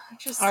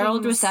 Our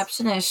old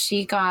receptionist,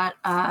 she got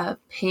a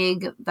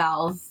pig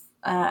valve,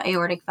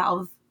 aortic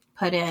valve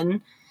put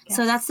in. Yes.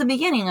 So that's the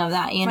beginning of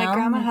that, you know? My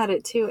grandma had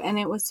it too, and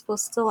it was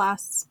supposed to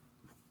last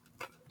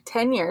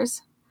 10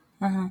 years.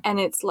 And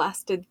it's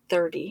lasted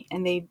 30,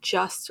 and they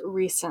just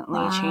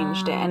recently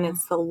changed it, and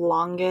it's the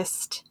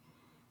longest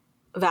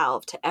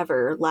valve to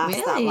ever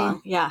last that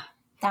long. Yeah.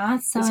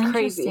 That's so interesting.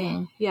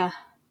 Crazy. Yeah.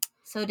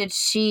 So did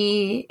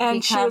she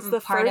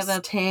become part of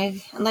a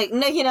pig? Like,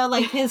 no, you know,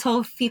 like his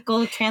whole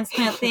fecal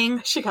transplant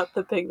thing? She got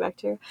the pig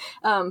bacteria.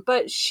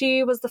 But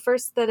she was the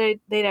first that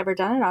they'd ever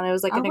done it on. It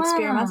was like an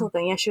experimental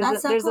thing. Yeah, she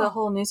was. There's a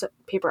whole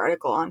newspaper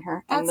article on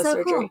her and the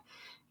surgery. Cool.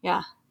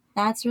 Yeah.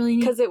 That's really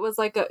neat. Because it was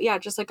like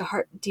just like a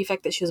heart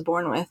defect that she was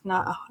born with,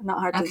 not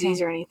heart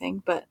disease or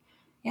anything. But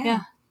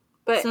yeah.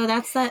 But so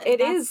it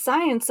is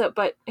science,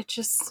 but it's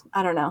just,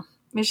 I don't know.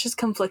 It's just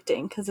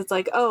conflicting because it's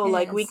like,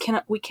 we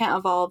can't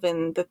evolve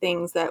in the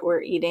things that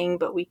we're eating,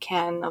 but we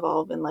can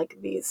evolve in, like,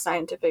 these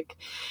scientific.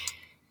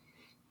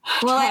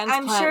 Well,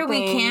 I'm sure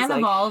we can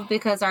evolve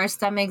because our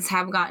stomachs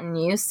have gotten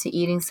used to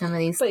eating some of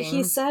these things. But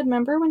he said,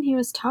 remember when he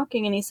was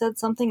talking and he said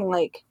something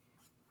like,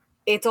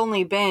 it's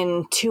only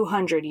been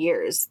 200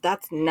 years.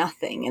 That's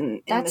nothing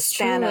in the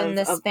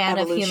span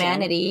of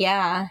humanity.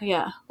 Yeah.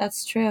 Yeah.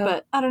 That's true.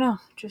 But I don't know.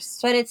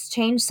 But it's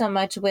changed so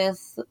much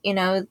with, you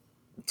know,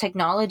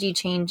 technology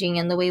changing,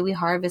 and the way we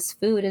harvest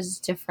food is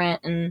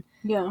different, and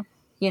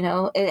you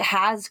know, it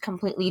has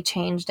completely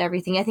changed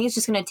everything. I think it's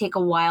just going to take a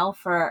while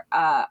for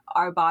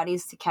our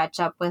bodies to catch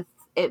up with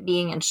it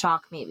being in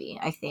shock, maybe.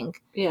 I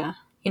think you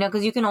know,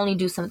 because you can only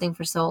do something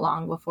for so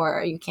long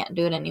before you can't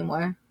do it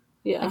anymore.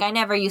 Like, I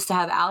never used to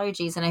have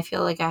allergies, and I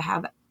feel like I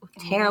have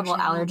terrible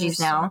allergies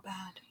now. So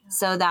bad.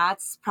 So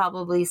that's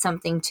probably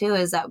something too,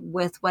 is that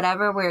with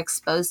whatever we're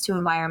exposed to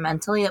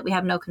environmentally that we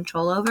have no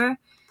control over,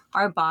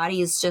 our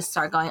bodies just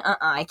start going,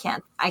 I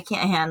can't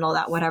handle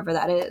that, whatever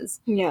that is.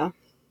 Yeah.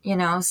 You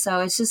know, so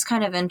it's just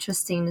kind of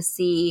interesting to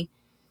see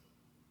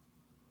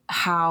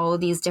how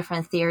these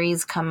different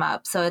theories come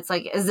up. So it's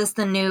like, is this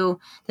the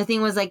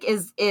thing was like,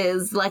 is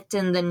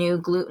lectin the new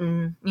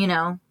gluten, you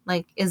know?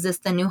 Like, is this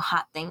the new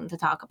hot thing to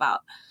talk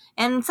about?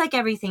 And it's like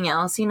everything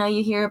else, you know,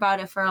 you hear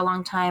about it for a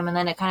long time and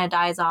then it kind of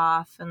dies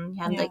off. And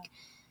you had like,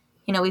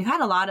 you know, we've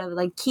had a lot of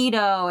like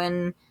keto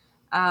and,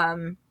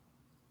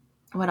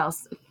 what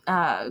else?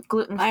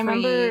 Gluten-free. I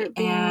remember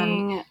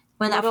being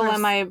little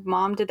when my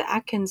mom did the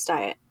Atkins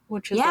diet,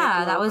 which is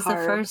that was the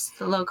first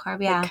low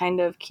carb, like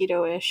kind of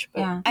keto-ish.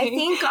 But I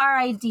think our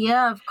idea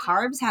of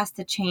carbs has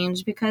to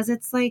change because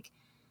it's like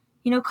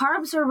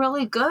carbs are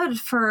really good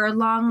for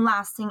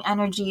long-lasting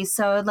energy.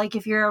 So, like,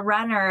 if you're a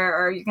runner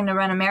or you're going to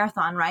run a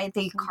marathon, right,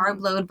 they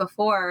carb load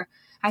before.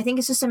 I think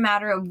it's just a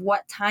matter of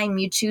what time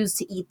you choose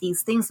to eat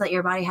these things so that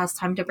your body has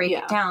time to break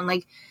it down.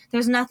 Like,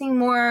 there's nothing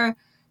more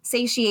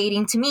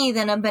satiating to me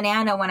than a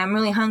banana when I'm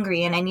really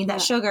hungry and I need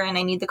that sugar and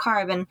I need the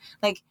carb. And,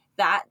 like,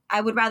 that,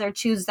 I would rather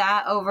choose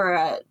that over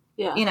a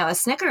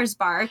Snickers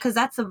bar, because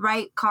that's the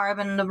right carb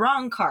and the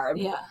wrong carb.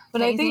 Yeah.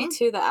 But I think,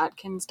 too, the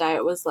Atkins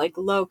diet was, like,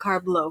 low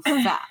carb, low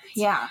fat.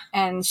 Yeah.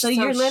 And so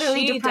you're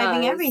literally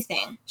depriving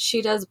everything.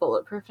 She does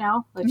bulletproof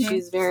now. Like,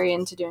 she's very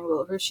into doing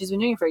bulletproof. She's been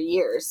doing it for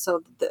years.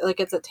 So,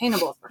 like, it's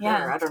attainable for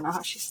her. I don't know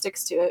how she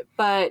sticks to it.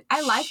 But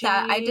I like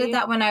that. I did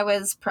that when I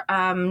was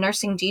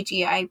nursing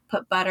Gigi. I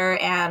put butter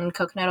and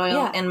coconut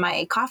oil in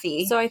my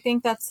coffee. So I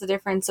think that's the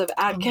difference of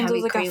Atkins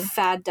was like a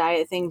fad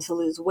diet thing to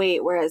lose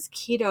weight. Whereas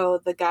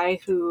keto, the guy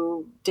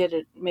who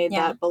made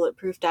that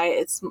bulletproof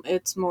diet,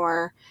 it's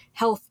more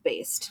health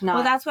based.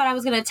 Well, that's what I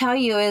was going to tell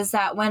you, is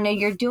that when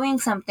you're doing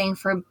something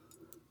for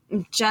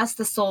just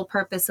the sole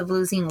purpose of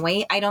losing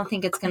weight, I don't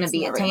think it's going to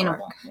be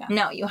attainable.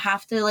 No, you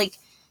have to, like,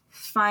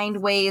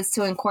 find ways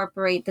to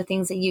incorporate the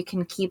things that you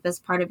can keep as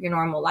part of your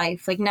normal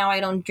life. Like, now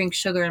I don't drink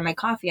sugar in my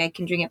coffee. I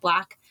can drink it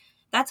black.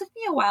 That took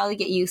me a while to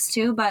get used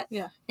to, but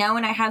now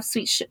when I have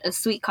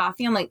sweet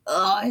coffee, I'm like,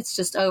 oh, it's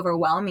just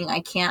overwhelming.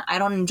 I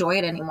don't enjoy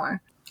it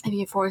anymore. If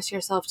you force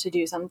yourself to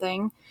do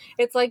something,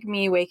 it's like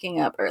me waking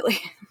up early.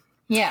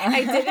 Yeah.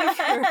 I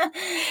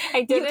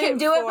did you can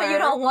do it, but you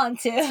don't want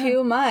to.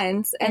 2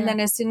 months. And then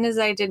as soon as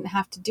I didn't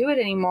have to do it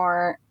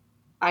anymore,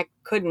 I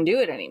couldn't do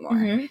it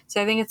anymore.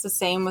 So I think it's the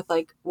same with,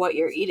 like, what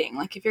you're eating.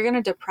 Like, if you're going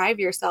to deprive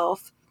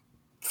yourself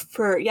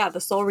for,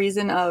 the sole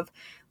reason of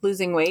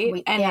losing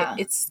weight and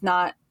it's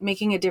not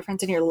making a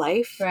difference in your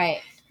life, right,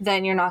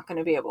 then you're not going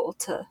to be able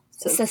to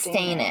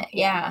sustain it.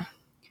 Yeah.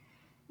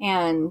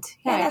 And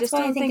I just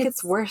don't think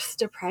it's worth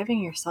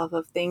depriving yourself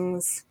of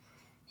things.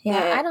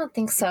 Yeah, I don't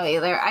think so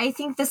either. I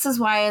think this is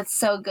why it's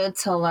so good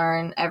to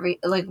learn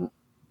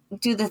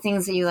do the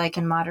things that you like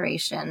in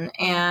moderation.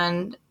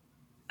 And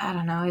I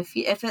don't know, if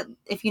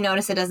you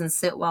notice it doesn't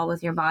sit well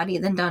with your body,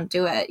 then don't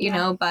do it, you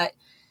know, but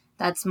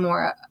that's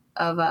more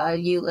of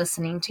you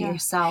listening to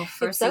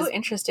yourself. It's so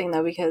interesting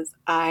though, because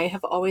I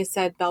have always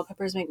said bell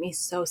peppers make me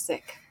so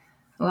sick.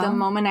 Well, the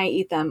moment I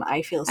eat them,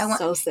 I feel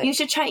so sick. You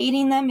should try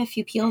eating them if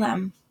you peel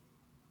them.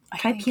 I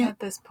think at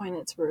this point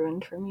it's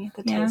ruined for me,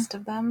 the taste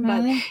of them.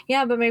 Really?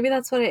 But maybe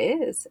that's what it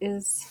is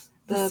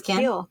the skin.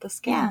 Peel, the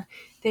skin. Yeah.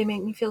 They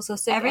make me feel so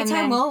sick. Every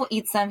time Will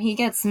eats them, he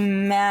gets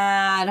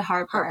mad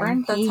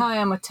heartburn. That's how I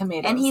am with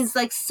tomatoes. And he's,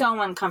 like,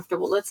 so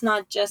uncomfortable. It's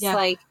not just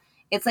like,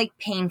 it's like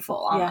painful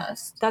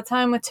almost. That's how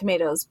I'm with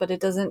tomatoes, but it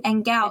doesn't,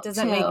 and gout, it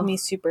doesn't make me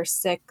super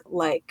sick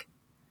like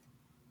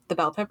the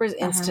bell peppers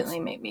instantly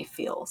make me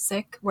feel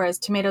sick. Whereas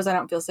tomatoes, I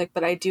don't feel sick,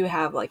 but I do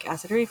have, like,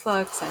 acid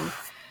reflux and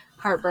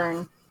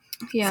heartburn.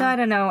 Yeah. So I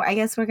don't know. I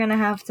guess we're going to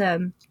have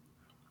to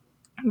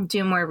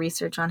do more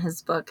research on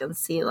his book and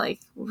see,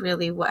 like,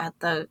 really what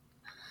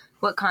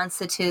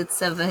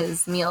constitutes of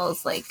his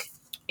meals, like.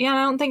 Yeah,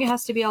 I don't think it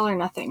has to be all or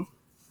nothing.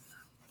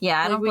 Yeah,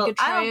 I don't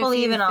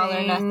believe in all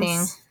or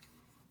nothing.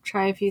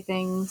 Try a few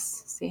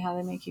things, see how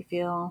they make you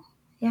feel.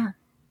 Yeah.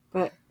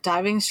 But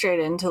diving straight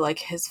into, like,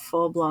 his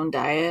full-blown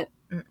diet.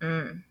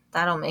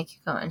 That'll make you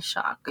go in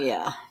shock.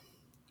 Yeah.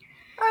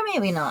 Or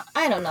maybe not.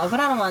 I don't know, but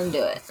I don't want to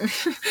do it.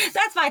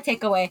 That's my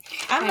takeaway.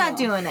 I'm not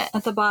doing it.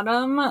 At the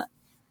bottom,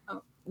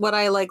 what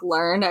I, like,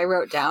 learned, I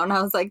wrote down,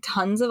 I was like,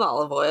 tons of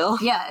olive oil.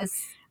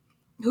 Yes.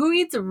 Who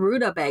eats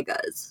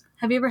rutabagas?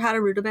 Have you ever had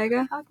a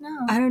rutabaga? Fuck no.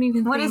 I don't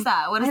even What is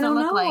that? What does it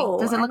look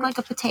like? Does it look like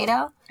a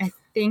potato? I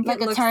think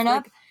like it looks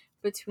turnip? like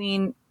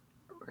between...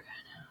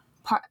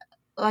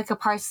 like a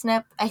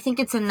parsnip. I think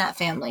it's in that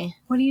family.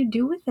 What do you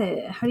do with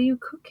it? How do you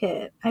cook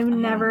it? I've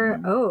never...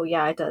 Oh,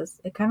 yeah, it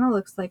does. It kind of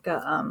looks like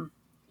a...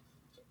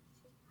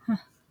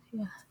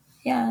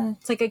 Yeah.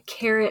 It's like a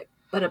carrot,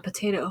 but a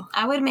potato.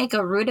 I would make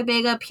a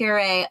rutabaga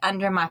puree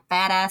under my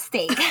fat-ass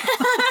steak.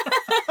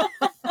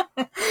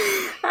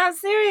 I'm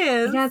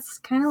serious. Yeah, it's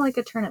kind of like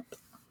a turnip.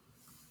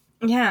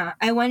 Yeah.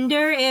 I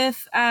wonder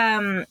if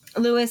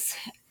Lewis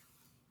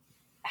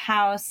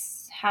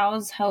Hose.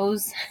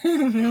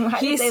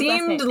 He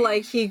seemed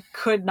like he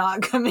could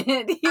not commit.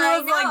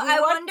 I know. I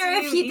wonder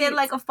if he did,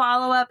 like, a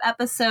follow-up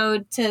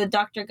episode to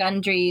Dr.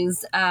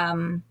 Gundry's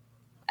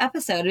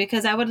episode,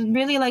 because I would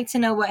really like to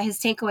know what his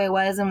takeaway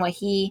was and what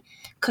he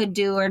could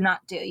do or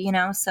not do, you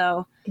know?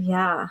 So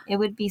yeah, it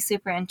would be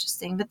super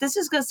interesting. But this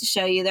just goes to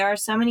show you there are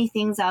so many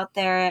things out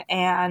there,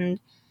 and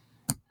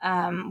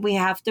we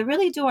have to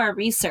really do our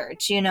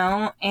research, you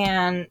know,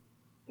 and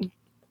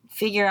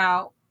figure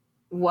out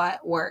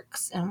what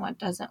works and what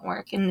doesn't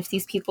work, and if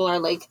these people are,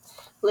 like,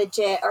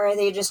 legit, or are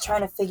they just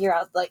trying to figure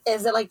out, like,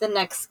 is it like the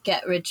next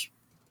get rich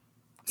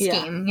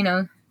scheme, you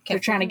know? They're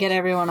trying to get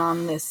everyone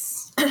on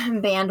this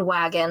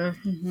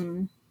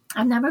bandwagon.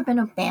 I've never been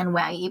a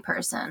bandwaggy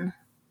person.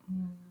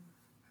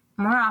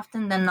 More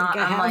often than not,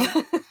 I'm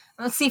like,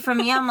 let's see, for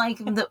me, I'm like,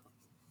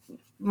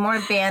 more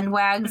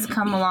bandwags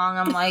come along,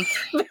 I'm like,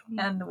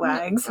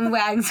 Bandwags.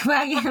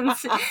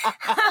 wagons.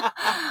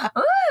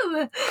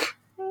 Woo!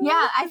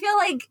 Yeah, I feel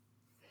like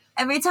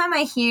every time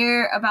I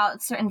hear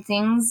about certain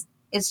things,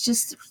 it's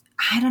just,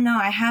 I don't know.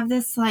 I have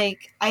this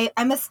like,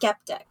 I'm a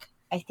skeptic,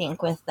 I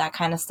think, with that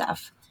kind of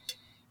stuff.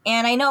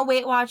 And I know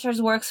Weight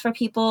Watchers works for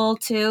people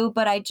too,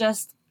 but I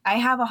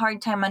have a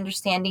hard time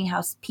understanding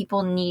how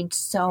people need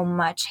so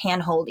much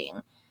hand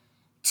holding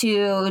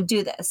to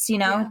do this,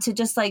 to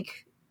just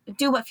like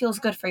do what feels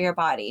good for your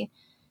body.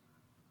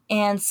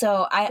 And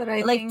so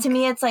I like, to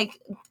me, it's like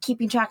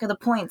keeping track of the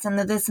points and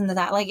the this and the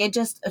that. Like it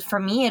just,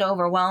 for me, it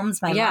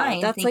overwhelms my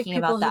mind. That's like thinking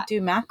people about who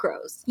do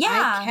macros.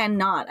 Yeah. I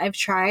cannot. I've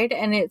tried,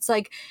 and it's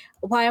like,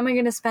 why am I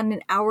going to spend an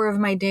hour of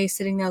my day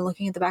sitting there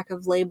looking at the back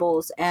of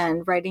labels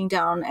and writing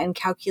down and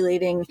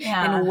calculating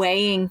and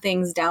weighing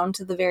things down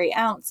to the very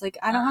ounce? Like,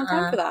 I don't have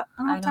time for that.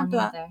 I don't have time for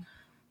that.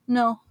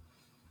 No.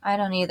 I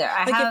don't either.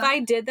 If I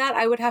did that,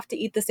 I would have to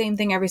eat the same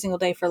thing every single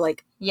day for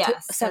like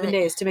 7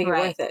 days to make it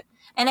worth it.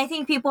 And I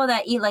think people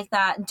that eat like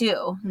that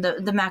do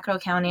the macro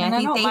counting. And I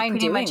think they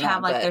pretty much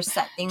have that, like their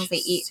set things they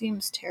eat.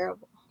 Seems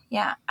terrible.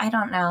 Yeah, I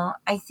don't know.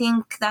 I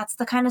think that's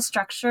the kind of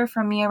structure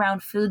for me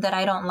around food that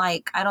I don't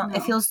like.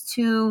 It feels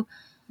too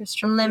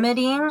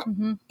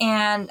limiting,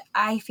 and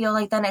I feel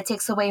like then it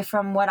takes away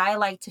from what I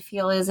like to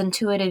feel is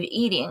intuitive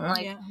eating,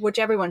 like which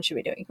everyone should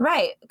be doing,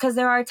 right? Because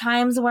there are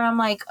times where I'm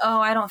like, oh,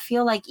 I don't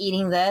feel like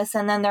eating this,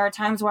 and then there are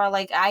times where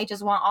like I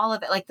just want all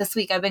of it. Like this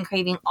week, I've been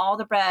craving all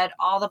the bread,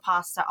 all the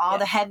pasta, all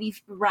the heavy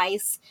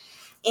rice.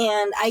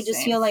 And I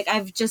just feel like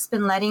I've just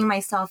been letting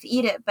myself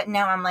eat it, but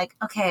now I'm like,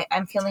 okay,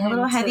 I'm feeling a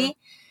little heavy.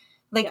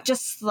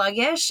 Just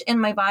sluggish in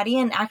my body,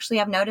 and actually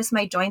I've noticed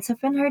my joints have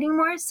been hurting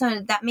more,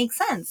 so that makes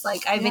sense.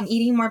 Like I've been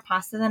eating more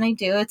pasta than I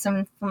do. It's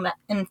an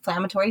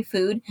inflammatory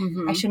food.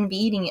 I shouldn't be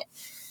eating it,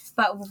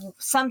 but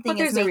something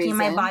is making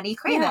my body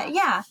crave it.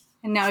 Yeah.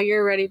 And now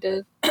you're ready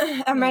to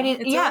I'm ready.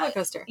 It's a roller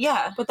coaster.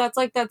 Yeah. But that's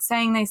like that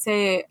saying they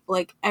say,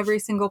 like, every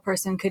single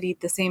person could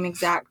eat the same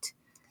exact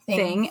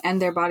thing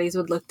and their bodies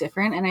would look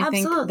different. And I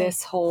think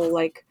this whole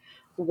like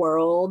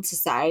world,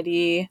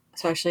 society,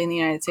 especially in the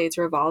United States,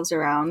 revolves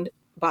around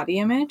body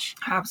image.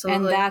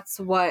 Absolutely. And that's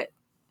what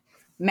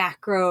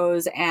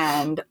macros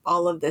and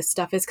all of this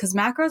stuff is, because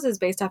macros is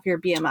based off your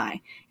BMI,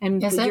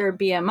 and your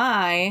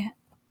BMI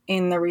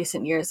in the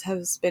recent years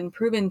has been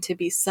proven to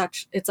be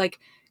it's like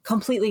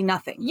completely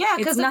nothing. Yeah,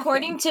 because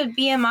according to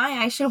BMI,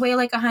 I should weigh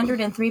like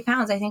 103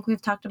 pounds. I think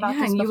we've talked about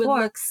this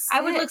before. I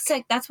would look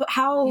sick. That's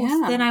how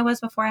thin I was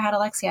before I had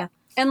Alexia.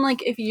 And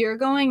like if you're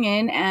going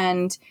in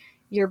and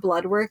your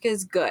blood work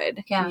is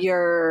good,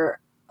 you're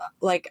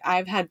like,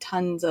 I've had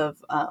tons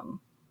of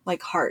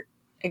like heart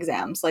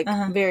exams, like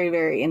very,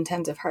 very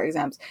intensive heart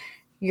exams.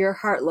 Your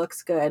heart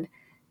looks good.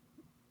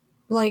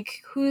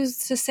 Like,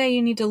 who's to say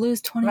you need to lose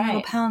 20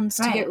 little pounds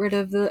to get rid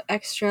of the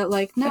extra?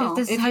 Like, no.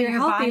 If you're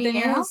healthy, then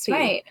you're healthy.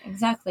 Right,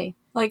 exactly.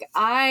 Like,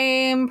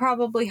 I'm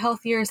probably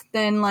healthier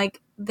than,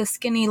 like, the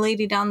skinny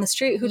lady down the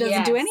street who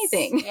doesn't do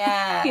anything.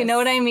 Yeah. You know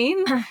what I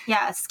mean?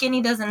 Yeah,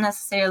 skinny doesn't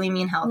necessarily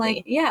mean healthy.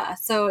 Like, yeah,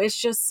 so it's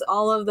just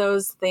all of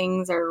those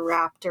things are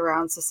wrapped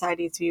around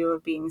society's view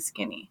of being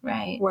skinny.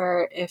 Right.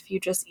 Where if you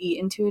just eat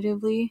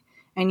intuitively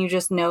and you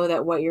just know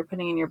that what you're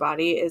putting in your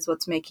body is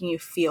what's making you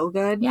feel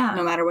good,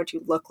 no matter what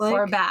you look like.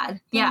 Or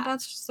bad. Yeah.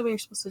 That's just the way you're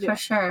supposed to do it. For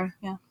sure.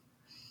 Yeah.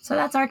 So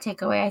that's our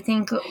takeaway. I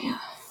think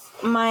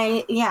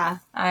my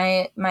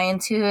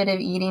intuitive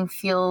eating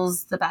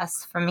feels the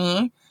best for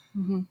me.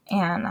 Mm-hmm.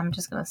 And I'm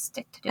just going to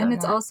stick to doing it. And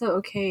it's also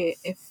okay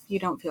if you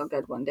don't feel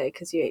good one day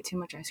because you ate too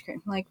much ice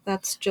cream. Like,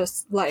 that's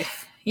just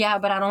life. Yeah,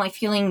 but I don't like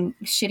feeling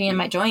shitty in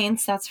my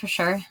joints, that's for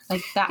sure.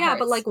 Like, that hurts.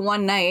 But like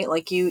one night,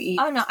 like you eat...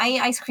 Oh, no, I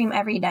eat ice cream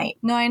every night.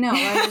 No, I know.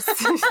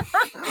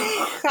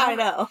 I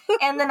know.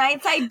 And the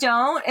nights I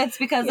don't, it's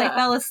because I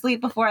fell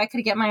asleep before I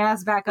could get my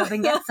ass back up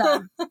and get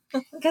some.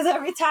 Because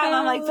every time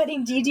I'm like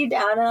putting Gigi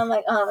down and I'm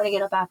like, oh, I'm going to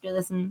get up after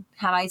this and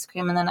have ice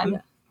cream, and then I'm...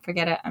 Yeah.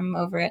 Forget it. I'm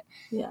over it.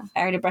 Yeah. I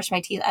already brushed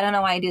my teeth. I don't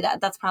know why I do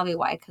that. That's probably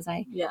why, because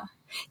there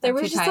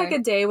was just like a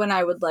day when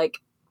I would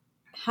like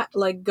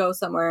go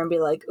somewhere and be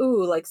like,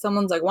 ooh, like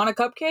someone's like, want a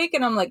cupcake?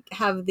 And I'm like,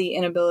 have the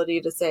inability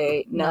to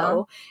say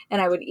no.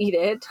 And I would eat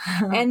it.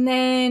 And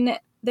then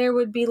there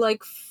would be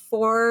like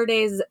 4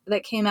 days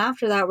that came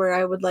after that where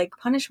I would like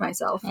punish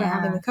myself for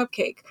having the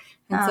cupcake.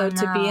 And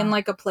to be in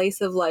like a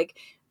place of like,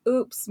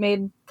 oops,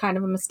 made kind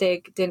of a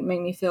mistake, didn't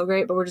make me feel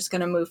great, but we're just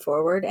going to move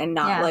forward and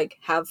not like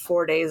have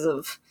 4 days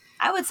of...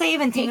 I would say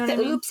even take the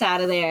oops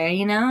out of there,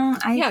 you know?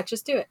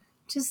 Just do it.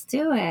 Just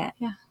do it.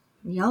 Yeah.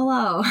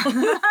 YOLO.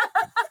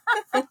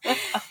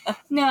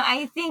 No,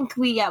 I think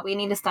we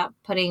need to stop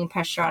putting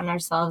pressure on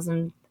ourselves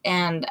and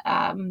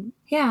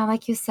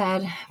like you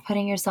said,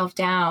 putting yourself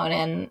down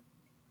and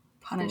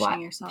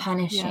punishing yourself.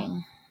 Punishing.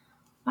 Yeah.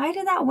 Why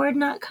did that word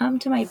not come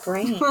to my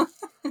brain?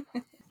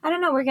 I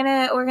don't know. We're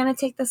gonna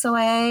take this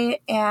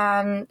away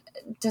and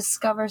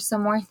discover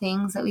some more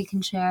things that we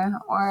can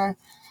share, or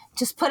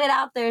just put it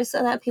out there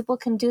so that people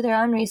can do their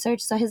own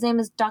research. So his name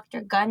is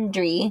Dr.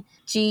 Gundry,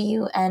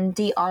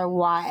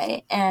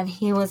 Gundry, and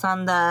he was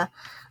on the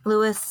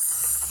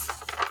Lewis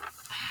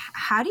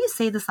how do you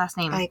say this last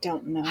name? I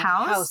don't know.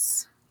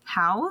 House.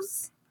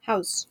 House.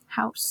 It's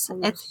Howes. So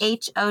it's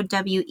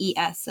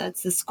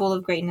the School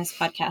of Greatness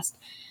podcast.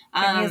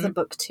 And he has a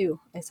book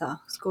too. I saw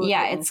School of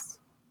Greatness.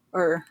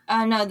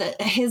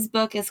 His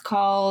book is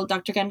called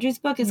Dr. Gundry's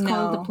book is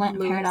called The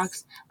Plant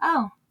Paradox.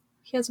 Oh,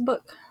 he has a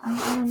book.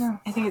 I don't know.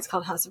 I think it's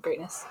called House of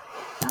Greatness.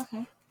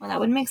 Okay, well that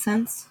would make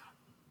sense.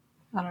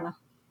 I don't know.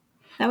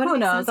 That would who make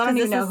knows? sense, I don't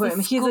even know this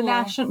him. is He's a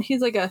national.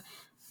 He's like a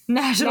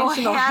national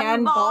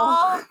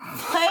handball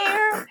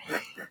player.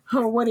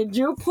 Oh, what did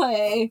you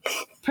play?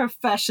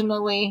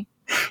 Professionally.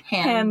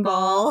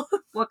 Handball.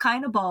 What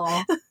kind of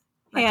ball?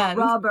 Like a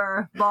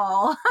rubber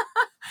ball.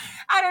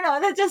 I don't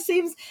know. That just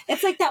seems.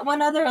 It's like that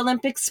one other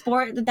Olympic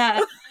sport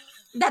that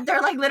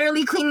they're like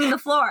literally cleaning the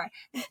floor.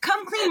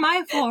 Come clean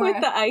my floor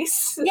with the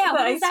ice. Yeah.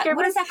 The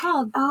what is that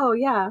called? Oh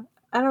yeah.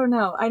 I don't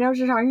know. I know what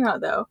you're talking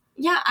about though.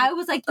 Yeah, I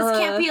was like, this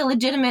can't be a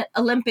legitimate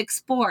Olympic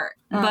sport,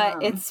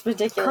 but it's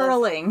ridiculous.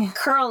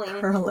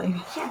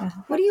 Curling. Yeah.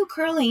 What are you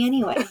curling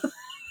anyway?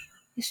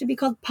 It should be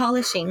called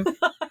polishing.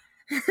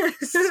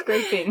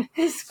 Scraping.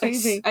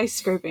 Ice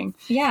scraping.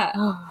 Yeah.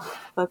 Oh,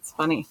 that's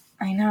funny.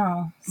 I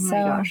know. Oh my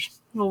gosh.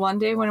 Well, one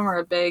day when we're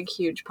a big,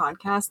 huge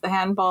podcast, the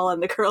handball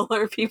and the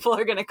curler people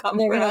are going to come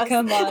for us. They're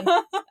going to come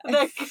on.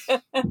 They're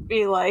going to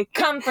be like,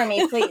 come for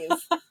me, please.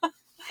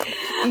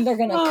 And they're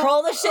going to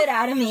curl the shit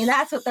out of me.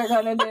 That's what they're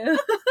going to do.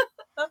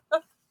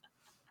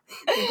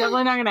 They're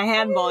definitely not going to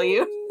handball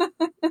you.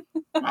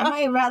 I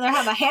might rather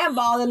have a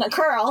handball than a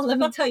curl. Let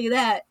me tell you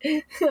that.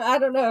 I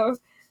don't know.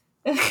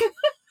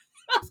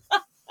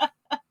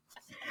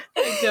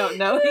 I don't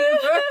know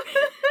either.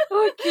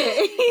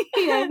 Okay.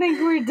 I think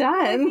we're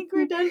done. I think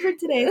we're done for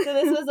today. So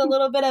this was a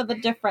little bit of a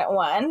different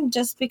one,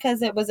 just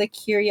because it was a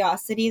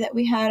curiosity that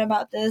we had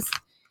about this.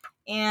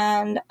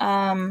 And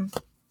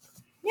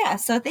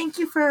so thank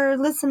you for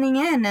listening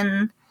in,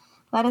 and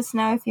let us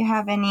know if you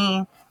have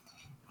any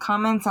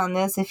comments on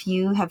this, if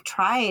you have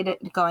tried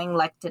going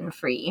lectin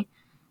free,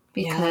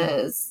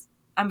 because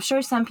I'm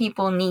sure some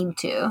people need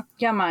to.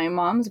 Yeah, my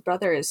mom's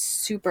brother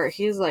is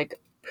he's like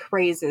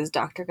praises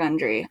Dr.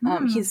 Gundry.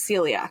 He's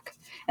celiac,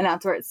 and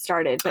that's where it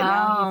started. But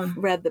now he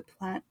read the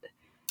Plant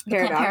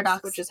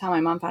Paradox, which is how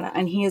my mom found out.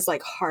 And he is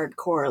like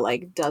hardcore,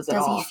 like does it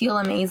all. Does he feel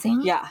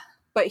amazing? Yeah,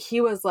 but he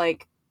was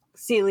like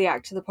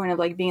celiac to the point of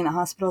like being in the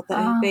hospital.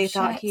 They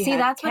thought he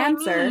had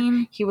cancer. What I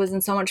mean. He was in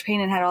so much pain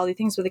and had all these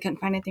things, but they couldn't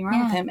find anything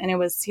wrong with him, and it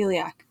was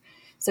celiac.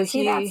 So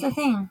that's the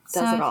thing.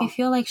 So if you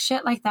feel like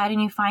shit like that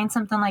and you find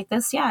something like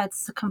this,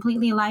 it's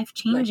completely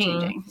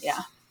life-changing.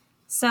 Yeah.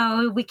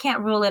 So we can't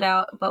rule it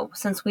out, but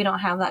since we don't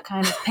have that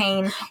kind of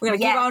pain, we're going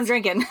to keep on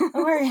drinking. I'm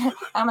going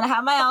to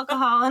have my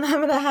alcohol and I'm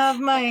going to have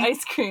my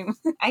ice cream.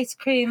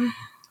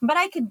 But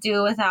I could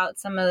do without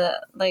some of the,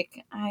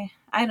 like, I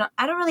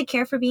don't really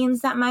care for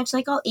beans that much.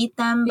 Like, I'll eat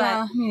them,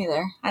 but me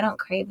neither. I don't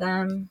crave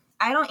them.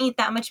 I don't eat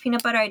that much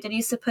peanut butter. I did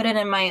used to put it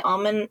in my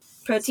almond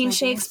protein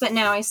shakes, but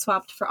now I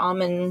swapped for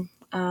almond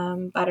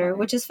butter,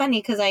 which is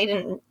funny because I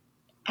don't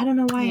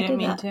know why I did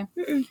that.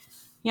 To.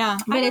 Yeah,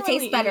 but it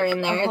tastes better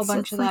in there. A whole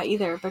bunch of that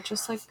either, but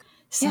just like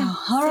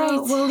all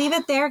right. We'll leave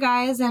it there,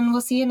 guys, and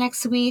we'll see you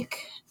next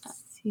week.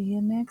 See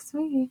you next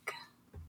week.